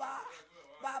 Bàbá,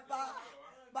 Bàbá,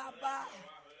 Bàbá,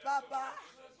 Bàbá,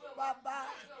 Bàbá,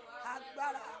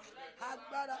 agbára,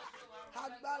 agbára,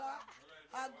 agbára,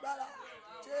 agbára.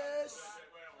 Jésù,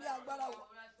 bí agbára wọ̀.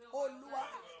 Olúwa,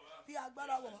 bí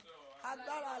agbára wọ̀.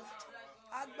 Agbára àlàjá,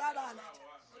 agbára àlàjá,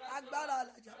 agbára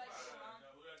àlàjá.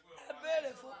 Ẹ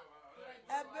béèrè fún,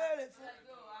 ẹ béèrè fún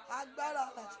agbára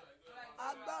àlàjá,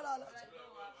 agbára àlàjá,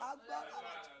 agbára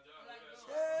àlàjá.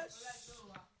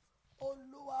 Jésù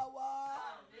Olúwa wa,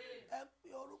 ẹ pe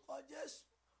orúkọ Jésù.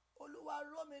 Olúwa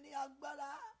ró mi ní agbára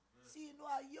tí inú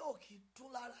ayé ò kì í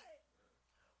dún lára ẹ̀.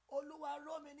 Olúwa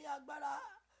ró mi ní agbára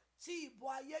tí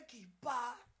ìbọn ayé kì í bá.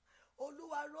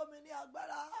 Olúwa ró mi ní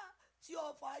agbára tí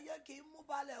ọfà ayé kì í mú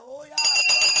balẹ̀. Ó yá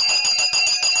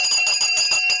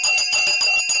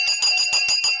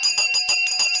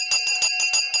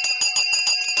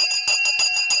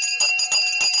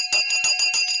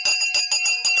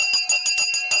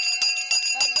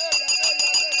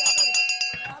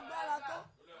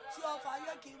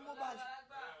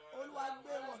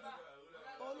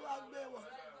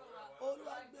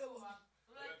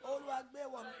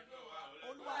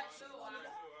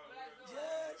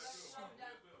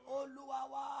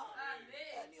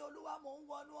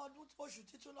oṣù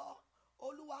títún lọ.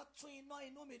 Olúwa tún iná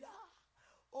inú mi dá.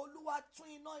 Olúwa tún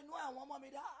iná inú àwọn ọmọ mi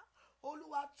dá.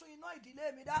 Olúwa tún iná ìdílé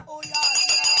mi dá. Ó yá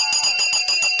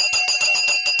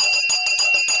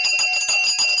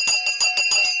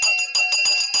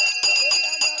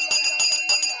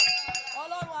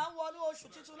Ọlọ́run, à ń wọnú oṣù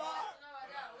títún lọ.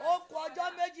 Ó kù ọjọ́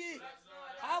méjì,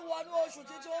 à ń wọnú oṣù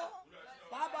títún.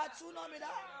 Bàbá tún iná mi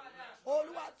dá.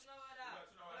 Olúwa tún,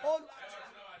 Olúwa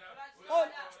tún,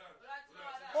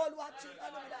 Olúwa tún iná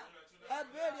mi dá.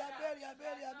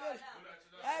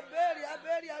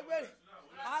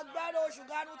 agbára oṣù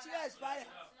ganu tí expire.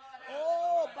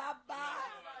 Oh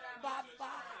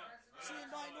bàbá tú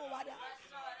iná inú wa dá,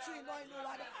 tú iná inú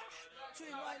wa dá, tú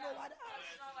iná inú wa dá,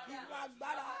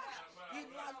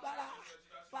 inú agbára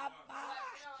bàbá,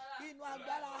 inú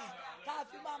agbára tá a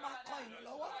fi máa kọ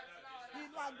ìrànlọ́wọ́,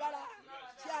 inú agbára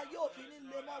tí ayé òfin ní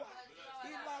lè mọ́ wa,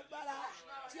 inú agbára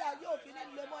tí ayé òfin ní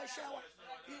lè mọ́ iṣẹ́ wa,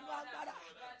 inú agbára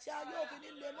tí ayé òfin ní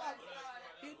lè mọ́ àwọn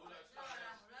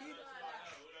inú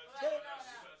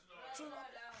túnà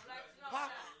bàbá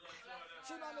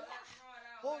túnà mi lá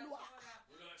Olúwa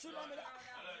túnà mi lá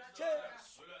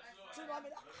Jésù túnà mi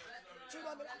lá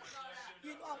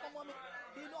inú àwọn ọmọ mi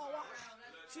inú ọwọ́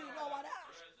tí iná wa dá,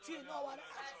 tí iná wa dá,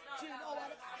 tí iná wa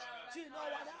dá, tí iná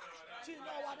wa dá, tí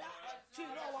iná wa dá, tí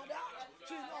iná wa dá,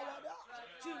 tí iná wa dá,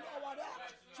 tí iná wa dá,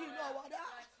 tí iná wa dá,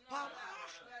 bàbá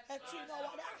ẹ tí iná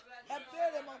wa dá, ẹ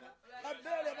béèrè màmá, ẹ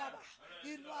béèrè bàbá,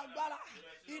 inú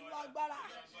agbára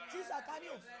tí Sátánì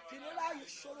ò fi ní láàyè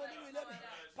ṣòro nínú ilé mi,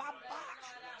 bàbá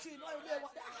tí iná ilé wa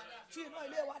dá, tí iná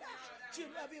ilé wa dá, tí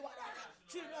iná ẹbí wa dá,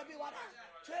 tí iná ẹbí wa dá,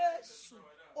 Jésù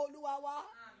Olúwa wa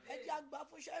ẹ jẹ́ àgbà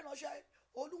fún iṣẹ́ ìránṣẹ́.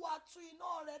 Olúwa tú iná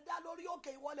rẹ̀ dá lórí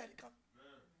òkè ìwọlẹ̀ nìkan.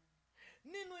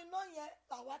 Nínú iná yẹn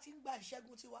làwa ti ń gba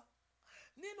ìṣẹ́gun tiwa.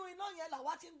 Nínú iná yẹn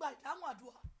làwa ti ń gba ìdáhùn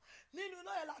àdúrà. Nínú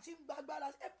iná yẹn láti ń gba agbára.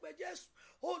 Ẹ pé Jésù,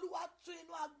 Olúwa tú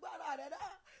inú agbára rẹ̀ dá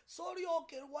sórí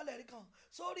òkè ìwọlẹ̀ nìkan,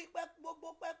 sórí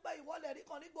gbogbo pẹpẹ ìwọlẹ̀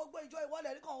nìkan, ní gbogbo ìjọ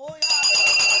ìwọlẹ̀ nìkan. Ó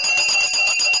yá.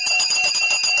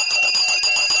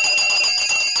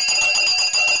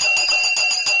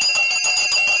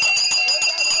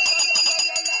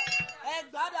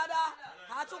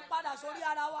 Tún padà sórí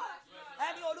ara wa,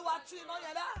 ẹni Olúwa tú iná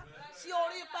yẹn dá sí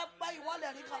orí pẹpẹ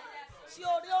ìwọlẹ̀ nìkan, sí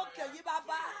orí òkè yìí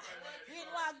bàbá,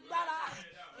 inú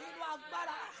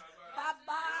agbára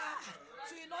bàbá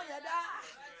tú iná yẹn dá,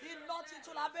 iná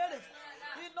titun la béèrè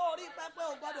fún, iná orí pẹpẹ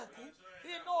ò gbọdọ̀ kú,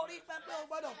 iná orí pẹpẹ ò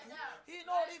gbọdọ̀ kú,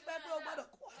 iná orí pẹpẹ ò gbọdọ̀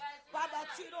kú, bàbá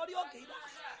tú iná orí òkè yìí dá,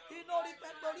 iná orí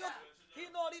pẹpẹ orí òkè,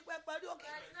 inú orí pẹpẹ lókè,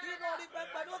 inú orí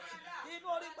pẹpẹ lókè, inú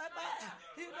orí pẹpẹ,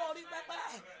 inú orí pẹpẹ,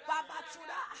 bàbá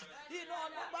túnda, inú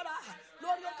agbára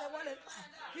lórí òkè wọlé,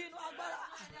 inú agbára,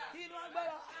 inú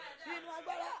agbára, inú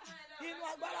agbára, inú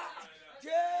agbára,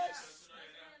 Jésù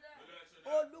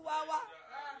Olúwa wa,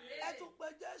 ẹ tún pé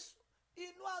Jésù,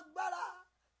 inú agbára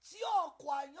tí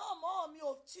ọkọ̀ àyànmọ́ mi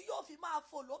ò tí yóò fi máa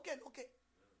fò lókè lókè,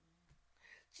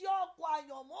 tí ọkọ̀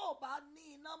àyànmọ́ ò bá ní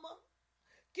iná mọ́.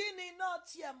 Kí ni iná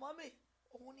tiẹ̀ mọ́ mi?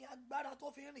 Òun ni agbára tó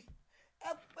fi rìn.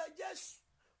 Ẹ pé Jésù,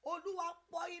 Olúwa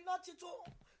pọ̀ iná titun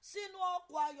sínú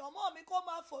ọkọ̀ àyànmọ́ mi kó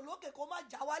máa fò lókè kó máa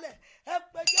já wálẹ̀. Ẹ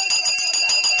pé Jésù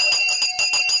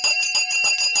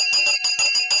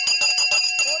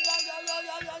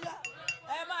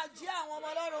ẹ máa jí àwọn ọmọ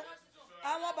Ọlọ́run.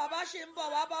 Àwọn bàbá ṣì ń bọ̀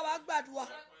wá bá wa gbàdúrà.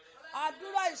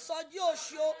 Àdúrà ìsọjí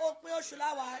òpin oṣù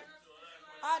láwàá.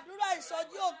 Àdúrà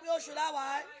ìsọjí òpin oṣù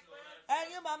láwàá.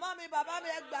 Ẹ̀yin màmá mi bàbá mi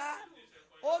ẹ gbà á.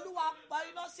 Olúwa pa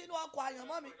iná sínú ọkọ̀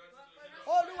àyànmọ́ mi.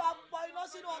 Olúwa pa iná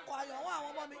sínú ọkọ̀ àyànmọ́ àwọn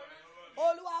ọmọ mi.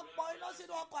 Olúwa pa iná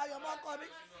sínú ọkọ̀ àyànmọ́ ọkọ mi.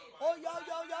 Ó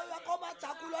yọ kó má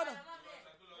takú lọ́nà.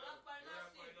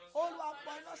 Olúwa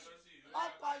pa iná sí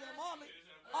ọkọ̀ àyànmọ́ mi.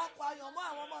 Ọkọ̀ àyànmọ́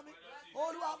àwọn ọmọ mi.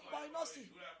 Olúwa pa iná sí.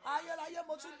 Ayérayé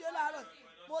mo tún dé láàárọ̀.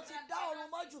 Mo ti dá ọ̀run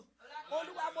mọ́jú.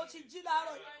 Olúwa mo ti jí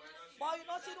láàárọ̀. Pọ̀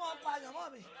iná sínú ọkọ̀ àyànmọ́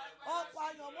mi, ọkọ̀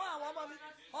àyànmọ́ àwọn ọmọ mi,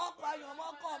 ọkọ̀ àyànmọ́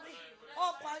ọkọ mi,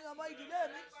 ọkọ̀ àyànmọ́ ìdílé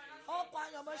mi, ọkọ̀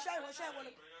àyànmọ́ iṣẹ́ ìránṣẹ́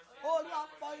ìwọlẹ̀. Olúwa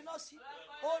pọ̀ iná sí,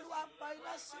 Olúwa pọ̀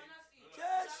iná sí,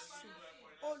 Jésù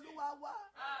Olúwa wa.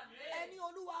 Ẹni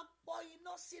Olúwa pọ̀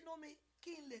iná sínú mi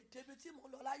kí n lè débi tí mo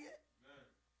lọ láyé.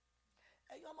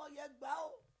 Ẹ̀yin ọmọ yẹn gbà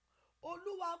ó.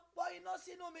 Olúwa pọ̀ iná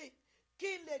sínú mi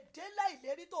kí n lè dé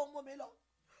láìlérí tó ń mú mi lọ.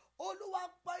 Olúwa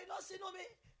pọ̀ iná sínú mi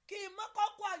kí n má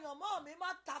kọ́kọ́ àyànmọ́ mi má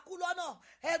takú lọ́nà.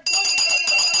 Ẹgbọ́n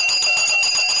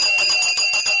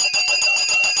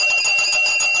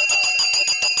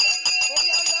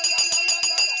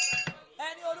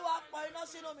ẹni Olúwa pọ̀ iná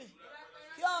sínú mi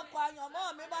kí ọkọ̀ àyànmọ́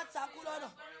mi má takú lọ́nà.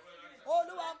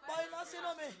 Olúwa pọ̀ iná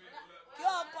sínú mi kí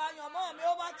ọkọ̀ àyànmọ́ mi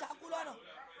ó má takú lọ́nà.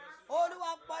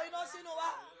 Olúwa pọ̀ iná sínú wa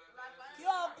kí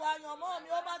ọkọ̀ àyànmọ́ mi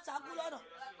ó má takú lọ́nà.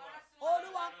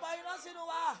 Olúwa pọ̀ iná sínú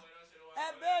wa. Ẹ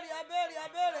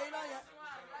béèrè iná yẹn.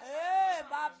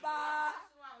 Bàbá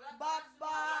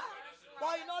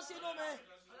pọ̀ iná sínú mi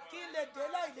kí n lè dé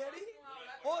láìlérí.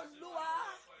 Olúwa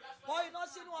pọ̀ iná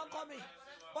sínú ọkọ mi,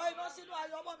 pọ̀ iná sínú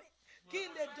àyànmọ́ mi kí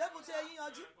n lè débùté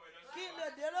yíyanjú, kí n lè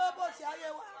dé róbòtì ayé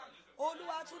wa.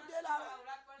 Olúwa tún dé lára.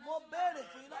 Mo béèrè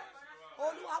fún iná.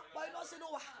 Olúwa pọ̀ iná sínú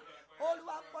wa.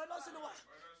 Olúwa pọ̀ iná sínú wa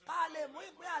ká lè mú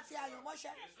ìpín àti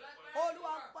àyànmọ́ṣẹ́.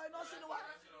 Olúwa pọ̀ iná sínú wa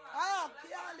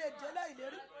kí a lè délé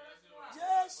ìlérí.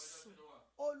 Jésù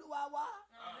Olúwa wa,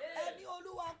 ẹni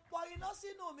Olúwa pọ iná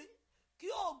sínú mi kí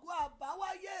ògùn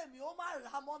àbáwáyé mi ó má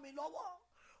rà mọ́ mi lọ́wọ́.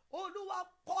 Olúwa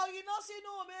pọ iná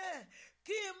sínú mi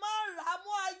kí n má rà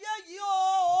mọ́ ayé yìí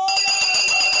o.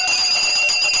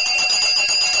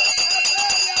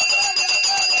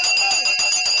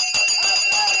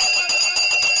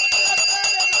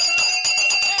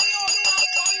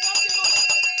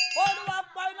 Olúwa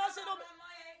pọ iná sínú mi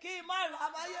kí n má rà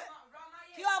mọ́ ayé,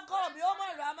 kí ọkọ mi ó má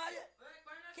rà mọ́ ayé,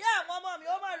 kí àwọn ọmọ mi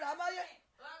ó má rà mọ́ ayé.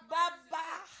 Bàbá,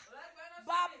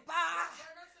 bàbá,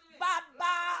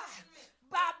 bàbá,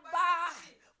 bàbá,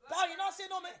 pọ iná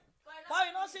sínú mi, pọ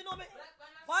iná sínú mi,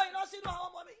 pọ iná sínú àwọn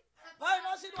ọmọ mi, pọ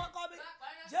iná sínú ọkọ mi.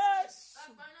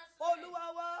 Jésù Olúwa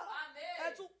wa,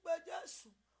 ẹ tún pé Jésù.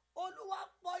 Olúwa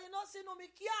pọ iná sínú mi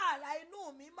kí àrà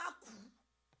inú mi má kú.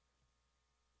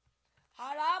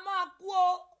 Àrà máa kú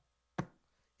o,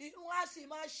 irun á sì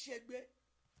máa ṣègbé.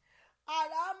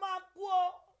 Àrà máa kú o,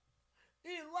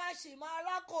 irun á sì máa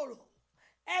rákòrò.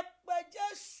 Ẹ pé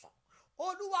Jésù.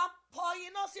 Olúwa pọ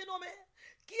iná sínú mi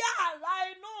kí àrà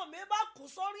inú mi má kú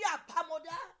sórí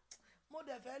àbámọ̀dá. Mo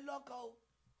dẹ̀ fẹ́ lọ́kọ o,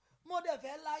 mo dẹ̀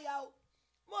fẹ́ láya o,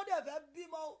 mo dẹ̀ fẹ́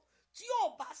bímọ o. Tí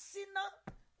ò bá síná,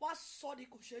 wá sọ ni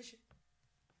kò ṣeé ṣe.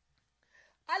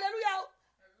 Hallelujah o.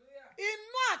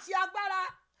 Inú àti agbára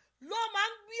ló máa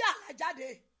ń gbé àrà jáde.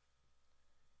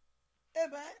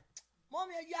 Amen.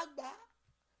 Mọ́mí ẹ yá gbà,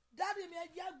 daddy mi ẹ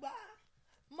yá gbà.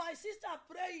 My sister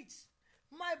prayed,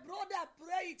 my brother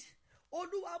prayed.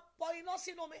 Olúwa pọ iná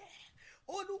sínú mi.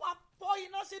 Olúwa pọ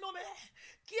iná sínú mi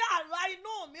kí àrà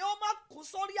inú mi ó má kú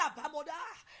sórí àbámọ̀dá.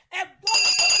 Ẹ gbọ́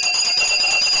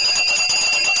mi.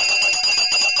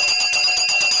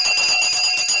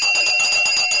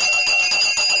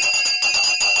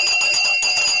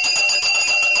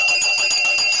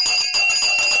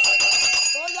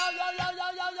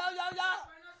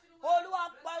 Olúwa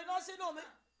pọ iná sínú mi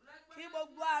kí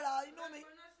gbogbo àrà inú mi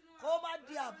kó má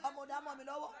di àbámọ̀dá mọ́ mi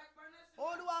lọ́wọ́.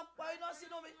 Olúwa pọ iná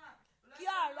sínú mi kí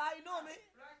àrà inú mi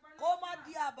kó má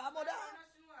di àbámọ̀dá.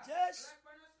 Jésù.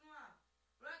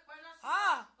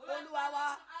 Olúwa wa,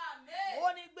 ó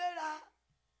ní gbéra,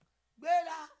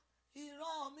 gbéra,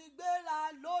 ìran mi gbéra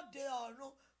lóde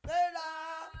ọ̀run. Gbéra,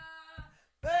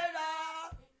 gbéra,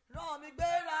 ìran mi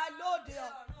gbéra lóde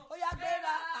ọ̀run. Ó yá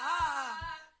gbéra,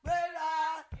 gbéra,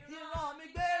 ìran mi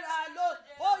gbéra lóde.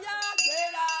 Ó yá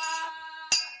gbéra,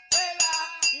 gbéra,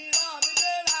 ìran mi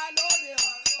gbéra lóde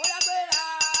ọ̀run. Ó yá gbéra,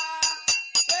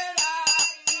 gbéra,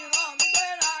 ìran mi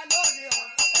gbéra lóde ọ̀run.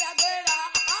 Ó yá gbéra,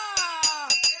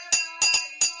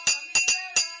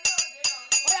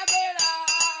 ó yá gbéra,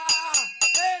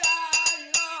 gbéra,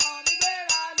 ìran mi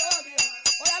gbéra lóde ọ̀run.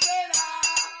 Ó yá gbéra.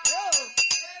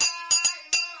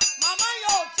 Màmá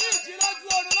yóò tí ì jí lójú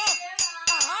oorun náà.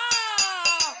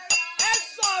 Ẹ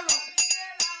sọ̀rọ̀,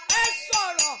 ẹ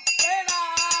sọ̀rọ̀. Gbéra,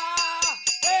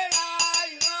 gbéra,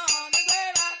 ìran mi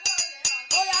gbéra.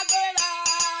 Ó yá gbéra,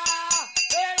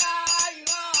 gbéra,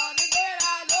 ìran mi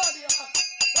gbéra lóde ọ̀run.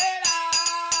 Gbéra,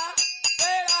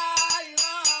 gbéra,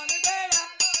 ìran mi gbéra.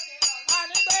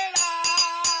 Àní gbéra,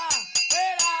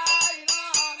 gbéra,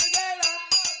 ìran mi gbéra.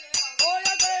 Ó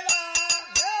yá gbéra,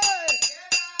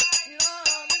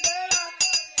 ìran mi gbéra.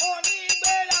 Òní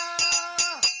gbéra,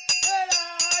 gbéra,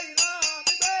 ìran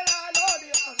mi gbéra lóde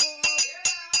ọ̀run.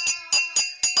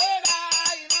 Gbéra,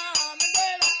 ìran mi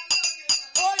gbéra.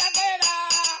 Ó yá gbéra.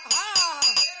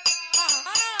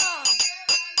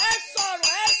 Ẹ sọ̀rọ̀,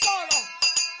 ẹ sọ̀rọ̀,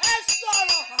 ẹ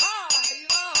sọ̀rọ̀.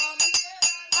 Ìran mi.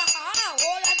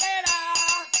 Ó yá gbéra,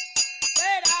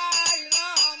 gbéra,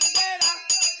 ìran mi gbéra.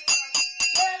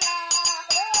 Gbéra,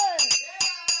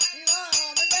 ìran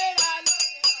mi gbéra.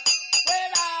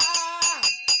 Gbéra,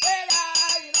 gbéra,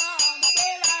 ìran mi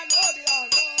gbéra lóde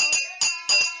ọ̀run.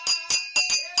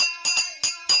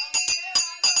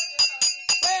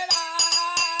 Gbéra,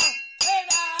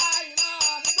 gbéra,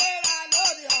 ìran mi gbéra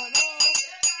lóde ọ̀run.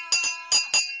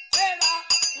 Gbéra,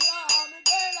 ìran mi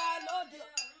gbéra lóde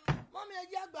ọ̀run. Mọ́mí ẹ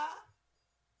jẹ́ gbà.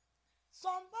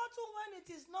 Some battle when it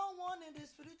is not won in the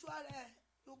spiritual realm,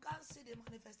 you can't see the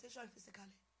manifestation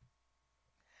physically.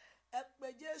 Ẹ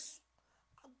pé Jésù,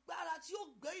 agbára tí ó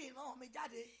gbé ìran mi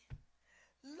jáde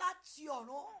láti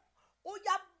ọ̀run, ó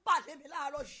yá bàlẹ́ mi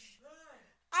láàárọ̀ yìí.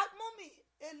 Mọ́mí,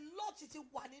 a lot ti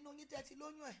wà nínú yín tẹ́ ti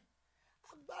lóyún ẹ̀.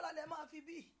 Agbára lẹ máa fi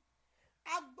bí.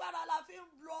 Agbára la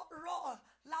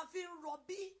fi ń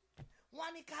rọbí.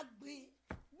 Wọ́n ní ká gbìn.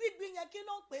 Gbígbìn yẹn kí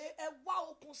ló pé ẹ wá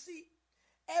okun sí,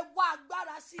 ẹ wá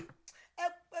agbára sí. Ẹ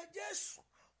pé Jésù,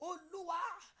 Olúwa,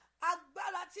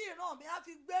 agbára tí ìran mi á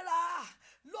fi gbéra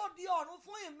lóde ọ̀run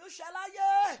fún ìmúṣẹ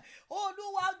láyé.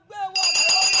 Olúwa gbé wọ̀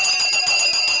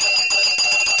mí.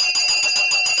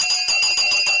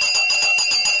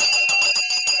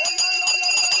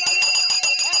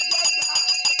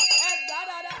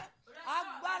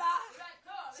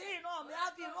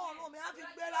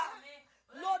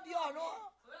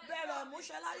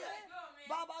 láyé.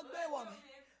 Bàbá gbé wọ̀ mí.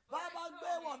 Bàbá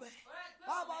gbé wọ̀ mí.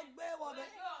 Bàbá gbé wọ̀ mí.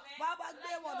 Bàbá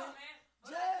gbé wọ̀ mí.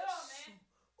 Jésù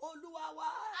Olúwa wa.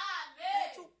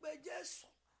 Ẹ tún pe Jésù.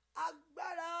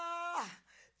 Agbára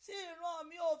tí ìran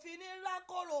mi ò fi ní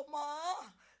rákòrò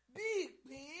mọ́ bí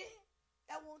ìpín.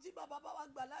 Ẹ̀wọ̀n tí bàbá bá wa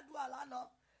gbà ládùúgbò lánàá.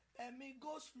 Ẹ̀mí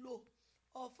go slow.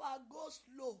 Ọ̀fà go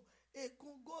slow.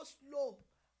 Ègún go slow.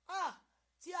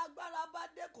 Tí agbára bá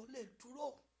dé kò lè dúró.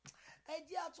 Ẹ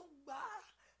jẹ́ a tún gbà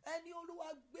ẹni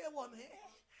Olúwa gbé wọ̀ mí.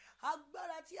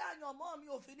 Agbára tí àyànmọ́ mi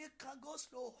ò fi ní kan go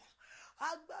slow.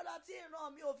 Agbára tí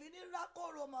ìran mi ò fi ní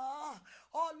rákòrò mọ́.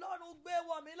 Ọlọ́run gbé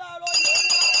wọ̀ mí láàárọ̀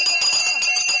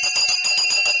yìí.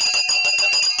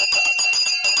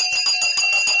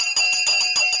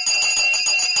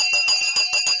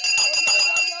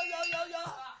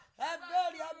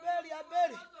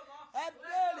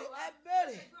 Ẹ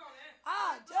béèrè.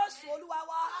 Jésù Olúwa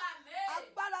wa.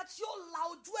 Agbára tí ó la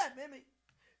ojú ẹ̀mí mi.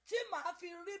 Tí màá fi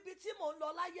rí bí tí mò ń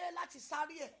lọ láyé láti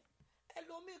sáré ẹ̀.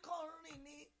 Ẹlòmíì kan rìn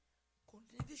ní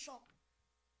condition.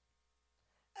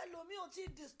 Ẹlòmíì ò tí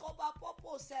discover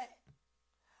purpose ẹ̀.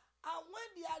 And when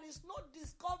there is no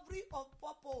discovery of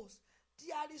purpose,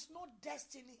 there is no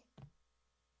destiny.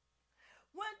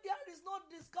 When there is no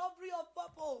discovery of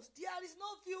purpose, there is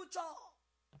no future.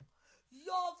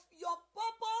 Your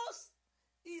purpose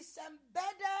is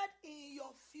embedded in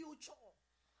your future.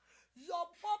 Your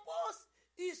purpose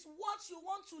is what you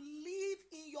want to live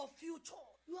in your future.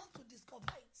 You have to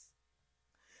discover it.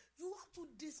 You have to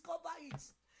discover it.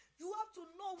 You have to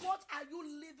know what are you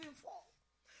living for.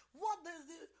 What is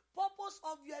the purpose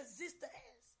of your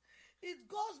existence? It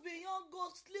goes beyond go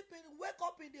sleeping, wake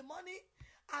up in the morning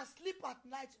and sleep at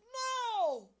night.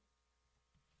 No!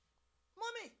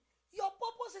 Mommy, your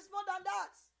purpose is more than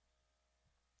that.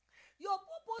 Your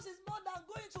purpose is more than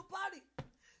going to party.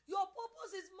 Your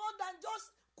purpose is more than just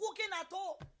cooking at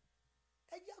home.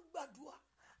 Ẹ jẹ́ gbàdúrà.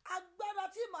 Agbára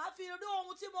tí màá fi rí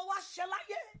ohun tí mo wá ṣe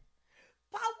láyé.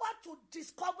 Power to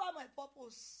discover my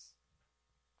purpose.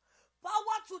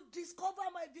 Power to discover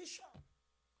my vision.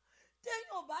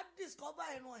 Téèyàn bá discover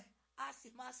ìran ẹ̀, a sì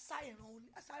máa sáré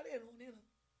ìran oníran.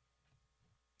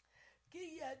 Kí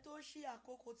iye tó ṣí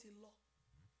àkókò ti lọ.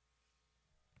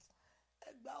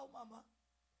 Ẹ gbà ó màmá.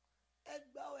 Ẹ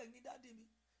gbà ó ẹ̀yin dádì mi.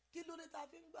 Kí ló dé tá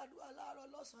fi ń gbàdúrà láàárọ̀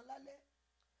lọ́sàn-án lálẹ́?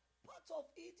 Part of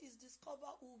it is discover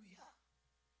who we are.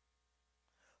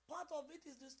 Part of it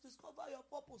is discover your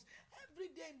purpose. Every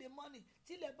day in the morning,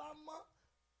 till ẹ bá mọ́,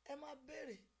 ẹ máa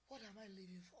béèrè, what am I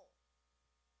living for?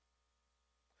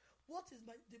 What is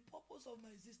the purpose of my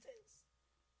existence?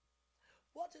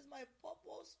 What is my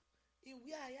purpose in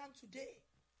where I am today?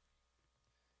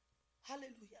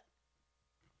 Hallelujah.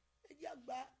 Ẹ jẹ́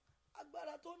àgbà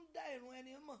agbára tó ń dá ìrun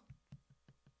ẹni mọ̀.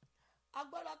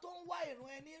 Agbára tó ń wá ìrun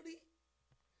ẹni rí.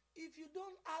 If you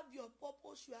don't have your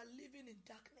purpose, you are living in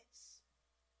darkness.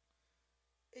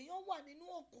 Èèyàn wà nínú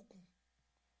òkùnkùn.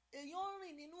 Èèyàn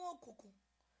rìn nínú òkùnkùn.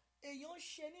 Èèyàn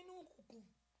ṣe nínú òkùnkùn.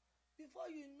 Before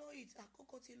you know it,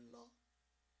 àkókò ti lọ.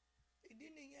 Ìdí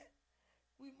nìyẹn.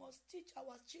 We must teach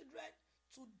our children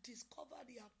to discover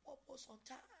their purpose on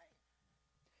time.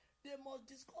 They must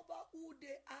discover who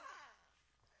they are.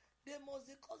 They must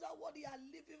discover what they are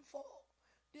living for.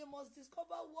 They must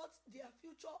discover what their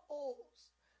future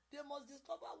holds. They must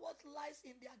discover what lies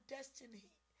in their destiny.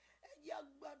 Ẹ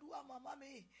jẹ́ gbàdúrà màmá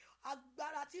mi.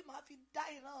 Agbára tí màá fi dá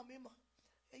ìran mi mọ̀.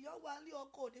 Èèyàn wà ní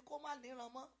ọkọ òní kó má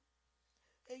níran mọ́.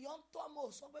 Èèyàn ń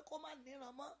tọ́mọ sọ pé kó má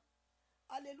níran mọ́.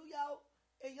 Hallelujah o.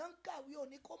 Èèyàn ń kàwé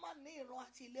òní kó má ní ìran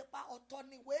àti ìlépa. Ọ̀tọ̀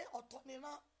níwé, ọ̀tọ̀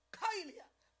níran. Káìlìà,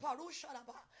 pàrọ̀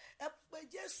ṣàràbà. Ẹ pé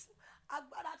Jésù.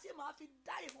 Agbára tí màá fi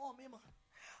dá ìran mi mọ̀.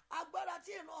 Agbára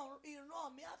tí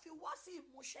ìran mi á fi wá sí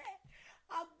ìmúṣẹ.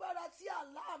 Agbára tí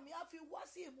àlá mi á fi wá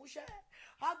sí ìmúṣẹ.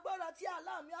 Agbára tí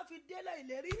àlá mi á fi délé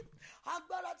ìlérí.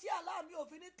 Agbára tí àlá mi ò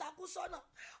fi ní takú sọ́nà.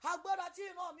 Agbára tí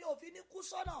ìran mi ò fi ní kú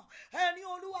sọ́nà. Ẹni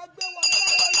Olúwa gbé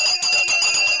wọ̀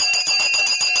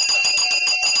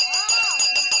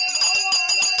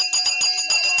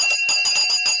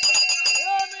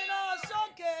èmi náà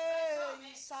sókè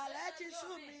ìsàlẹ̀ ti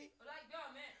sú mi.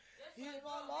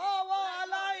 Ìrànlọ́wọ́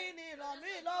aláìní ràn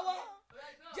mí lọ́wọ́.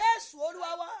 Jésù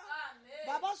Olúwa wa.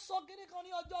 Bàbá sọ kíní kan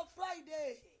ní ọjọ́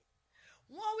Friday.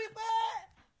 Wọ́n wí pé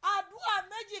àdúrà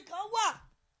méjì kan wà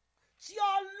tí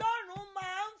Ọlọ́run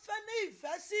máa ń fẹ́ ní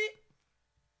ìfẹ́ sí.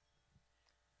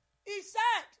 He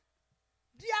said,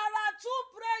 there are two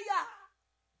prayers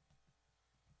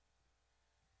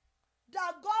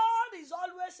that God is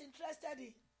always interested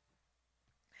in.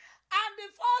 And the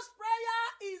first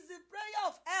prayer is the prayer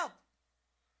of help.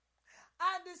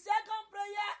 And the second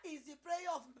prayer is the prayer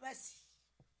of mercy.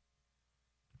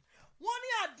 wọ́n ní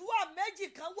àdúrà méjì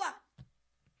kan wà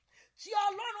tí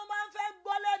Ọlọ́run máa ń fẹ́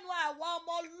gbọ́ lẹ́nu àwọn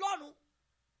ọmọ Ọlọ́run.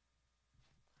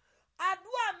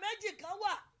 Àdúrà méjì kan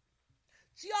wà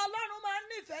tí Ọlọ́run máa ń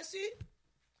nífẹ̀ẹ́ sí.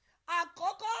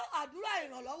 Àkọ́kọ́ àdúrà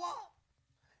ìrànlọ́wọ́,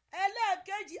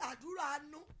 ẹlẹ́ẹ̀kejì àdúrà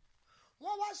àánú.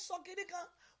 Wọ́n wá sọ kiri kan,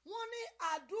 wọ́n ní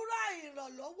àdúrà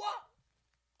ìrànlọ́wọ́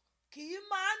kì í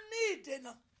máa ní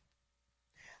ìdènà.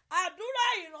 Àdúrà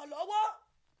ìrànlọ́wọ́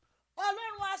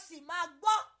Ọlọ́run a sì máa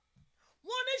gbọ́.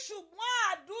 Wọ́n ní ṣùgbọ́n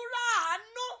àdúrà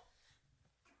àánú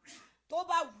tó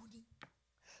bá wù ní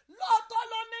lóòótọ́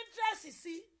ló ní interest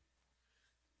sí.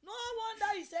 No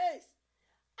wonder he says,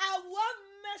 I will have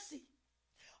mercy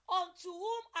unto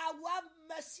whom I will have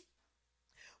mercy.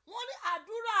 Wọ́n ní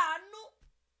àdúrà àánú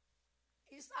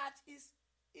is at his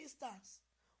instance.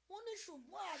 Wọ́n ní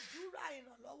ṣùgbọ́n àdúrà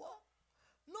ìrànlọ́wọ́.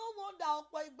 No wonder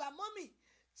ọ̀pọ̀ ìgbà mọ́mì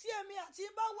tí èmi àti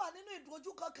bá wà nínú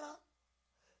ìdójú kankan,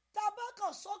 tá a bá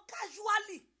kàn sọ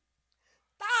casually,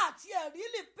 tá a ti ẹ̀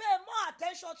really pay more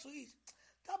attention to it,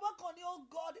 tá a bá kàn ní oh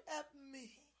God help me,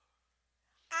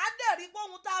 á dẹ̀ rí pé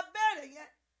ohun tá a bẹ̀rẹ̀ yẹn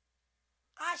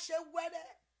á ṣe wẹ́rẹ́.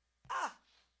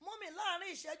 Mọ́mì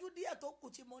láàrin ìṣẹ́jú díẹ̀ tó kù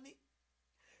tí mo ní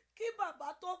kí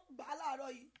bàbá tó gbà á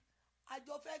láàárọ̀ yìí,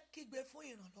 àjọ fẹ́ kígbe fún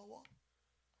ìrànlọ́wọ́.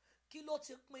 Kí ló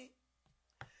ti pin?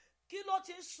 Kí ló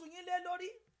ti ń sun yín lé lórí?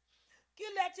 Kí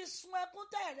lẹ ti sun ẹkún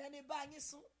tẹ̀rẹ̀ ní bá yín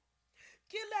sùn?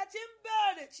 Kí lẹ ti ń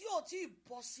bẹ̀rẹ̀ tí ò tí ì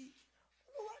bọ́ sí?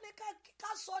 Olúwa ní ká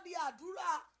sọ di àdúrà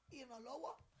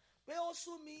ìrànlọ́wọ́ pé ó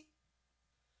sú mi.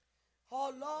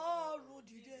 Ọlọ́run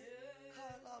dìde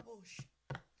alábòsí.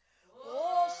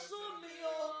 Ó sú mi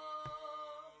o.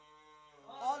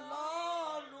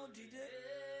 Ọlọ́run dìde.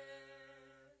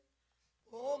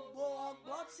 Gbogbo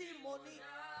ọgbọ́n tí mo ní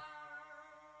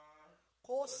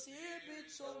kò sí ibi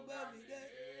tó gbé mi dé.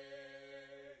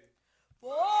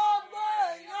 Gbogbo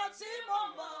èèyàn tí mo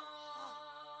mọ̀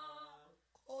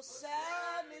kò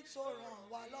sẹ́ni tó ràn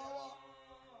wá lọ́wọ́.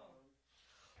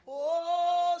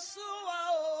 Ó sú wa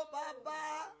o bàbá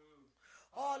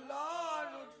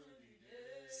Ọlọ́run.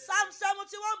 Psalm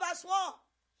 71 verse 1.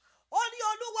 Ó ní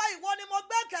Olúwa ìwọ ni mo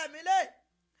gbẹ́kẹ̀ mi lé.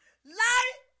 Láì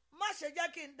má ṣe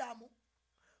jẹ́ kí n dààmú.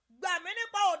 Gbà mí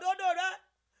nípa òdodo rẹ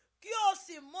kí o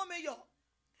sì mú mi yọ̀.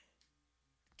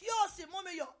 Kí o sì mú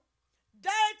mi yọ̀.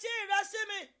 Dá etí rẹ sí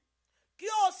mi kí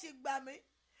o sì gbà mí.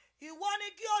 Ìwọ ni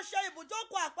kí o ṣe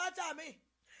ibùjókòó àpáta mi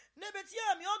níbi tí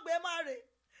èmi ó gbé máa rè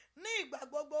ní ìgbà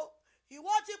gbogbo.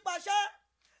 Ìwọ ti pàṣẹ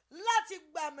láti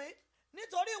gbà mí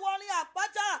nítorí ìwọ ni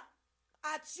àpáta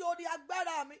àti odi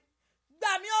agbára mi.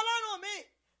 Gbà mí Ọlọ́run mi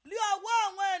lé ọwọ́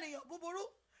àwọn ènìyàn búburú,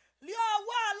 lé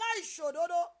ọwọ́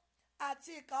aláìṣòdodo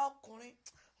àti ìkà ọkùnrin.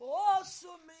 Ó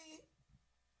sú mi.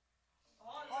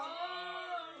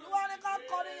 Olúwa ní ká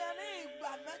kọrin yẹn ní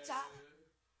ìgbà mẹ́ta.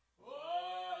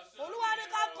 Olúwa ní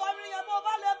ká kọrin yẹn bó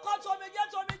bá lè kọ́ tomijé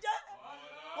tomijé.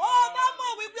 Ó bá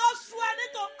mọ̀ wípé ó sú ẹni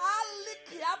tó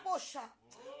álìkì àbòṣà.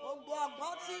 Gbogbo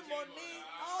ọgbọ́n tí mo ní,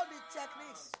 all the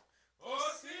techniques,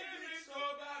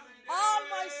 all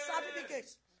my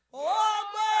certificates,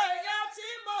 gbogbo èèyàn tí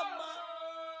mo mọ̀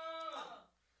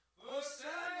kò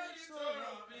sẹ́ni tó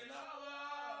ràn mí lọ́wọ́.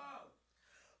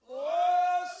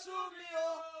 Ó sú mi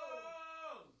o.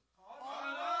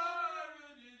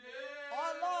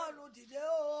 Ọlọ́run dìde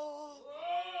o.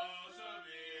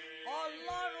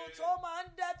 Ọlọ́run tó máa ń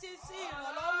dẹ́tí sí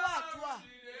ìrànlọ́wọ́ àdúrà.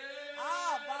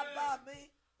 Bàbá mi.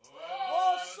 Ó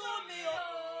sú mi o.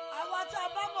 Àwa tá a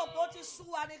bá mọ̀ pé ó ti sú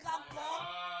wa ní ká kọ́.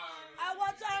 Àwa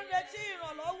tá a ń retí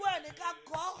ìrànlọ́wọ́ ẹ̀ ní ká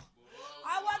kọ́.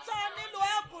 Àwa tá a nílò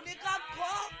ẹ̀kún ní ká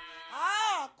kọ́.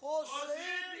 Kò sí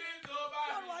ibi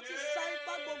lọ́run wa ti sa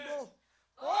ipá gbogbo.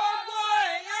 Gbogbo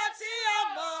èèyàn tí a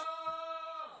mọ̀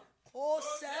kò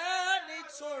sẹ́ni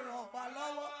tó ràn wá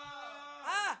lọ́wọ́.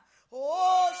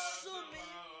 Ó sú mi.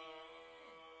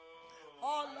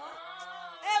 Ọ̀nà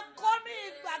ẹ̀kọ́ ní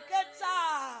ìgbà kẹta.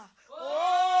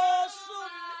 Ó sú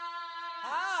mi.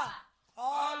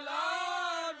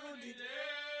 Ọlọ́run dìde.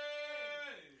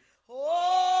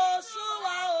 Ó sú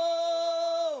wa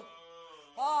o.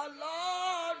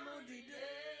 Ọlọ́run dìde.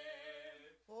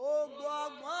 Gbogbo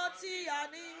ọgbọ́n tí a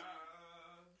ní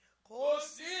kò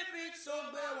síbi tó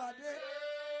gbé wa dé.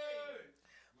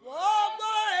 Gbogbo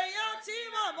èèyàn tí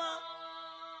mo mọ̀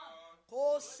kò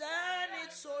sẹ́ni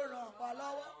tó ràn wá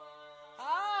lọ́wọ́.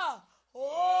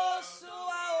 Ó sú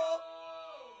wa o.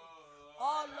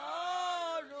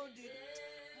 Ọlọ́run dìde.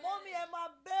 Mọ́mí ẹ máa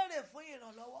béèrè fún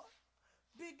ìrànlọ́wọ́.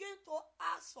 Begin to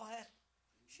ask for help.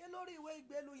 Ṣé lórí ìwé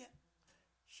ìgbélu yẹn?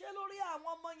 Ṣé lórí àwọn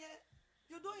ọmọ yẹn?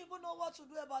 You don't even know what to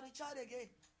do about the child again.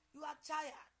 You are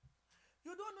tired.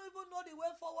 You don't even know the way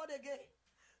forward again.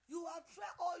 You have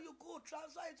tried all you could,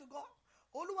 transfer it to God.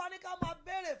 Olúwa ní ká máa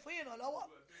béèrè fún ìrànlọ́wọ́.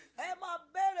 Ẹ máa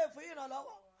béèrè fún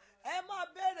ìrànlọ́wọ́. Ẹ máa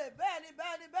béèrè bẹ́ẹ̀ ni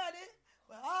bẹ́ẹ̀ ni bẹ́ẹ̀ ni.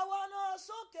 Àwa náà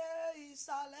sókè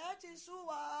ìsàlẹ̀ ti sú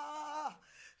wa.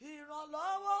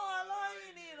 Ìrànlọ́wọ́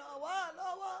aláìní ràn wá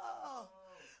lọ́wọ́.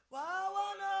 Àwa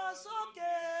náà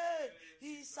sókè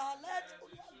ìsàlẹ̀ ti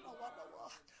ràn wá lọ́wọ́.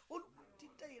 Olúwa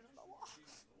dídé ìrànlọ́wọ́.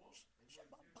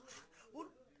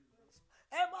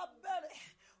 Ẹ máa bẹ̀rẹ̀.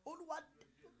 Olúwa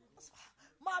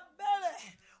máa bẹ̀rẹ̀.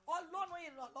 Ọlọ́run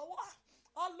ìrànlọ́wọ́.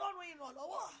 Ọlọ́run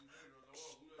ìrànlọ́wọ́.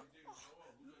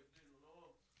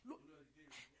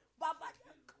 Bàbá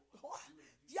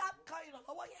yá kan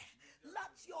ìrànlọ́wọ́ yẹn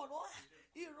láti ọ̀rọ̀.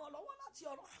 Ìrànlọ́wọ́ láti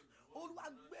ọ̀rọ̀. Olúwa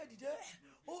gbé dìde.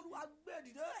 Olúwa gbé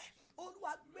dìde.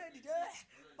 Olúwa gbé dìde.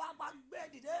 Bàbá gbé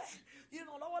dìde.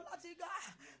 Ìrànlọ́wọ́ láti ga.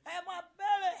 Ẹ máa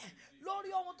bẹ̀rẹ̀ lórí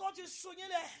ohun tó ti sun yín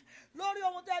lẹ̀. Lórí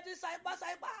ohun tó ti saipa.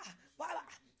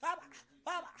 Bàbá.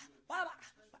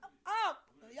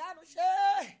 Ìyanu ṣe.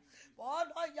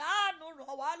 Ọ̀nà ìyanu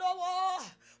ràn wá lọ́wọ́.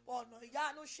 Ọ̀nà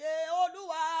ìyanu ṣe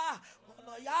Olúwa.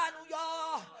 Ọ̀nà ìyanu yọ.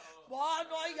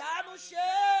 Ọ̀nà ìyanu ṣe.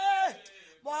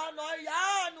 Ọ̀nà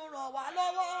ìyanu ràn wá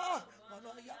lọ́wọ́.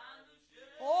 Ọ̀nà ìyanu.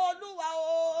 Olúwa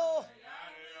o.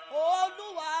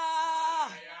 Olúwa.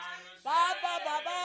 Bàbá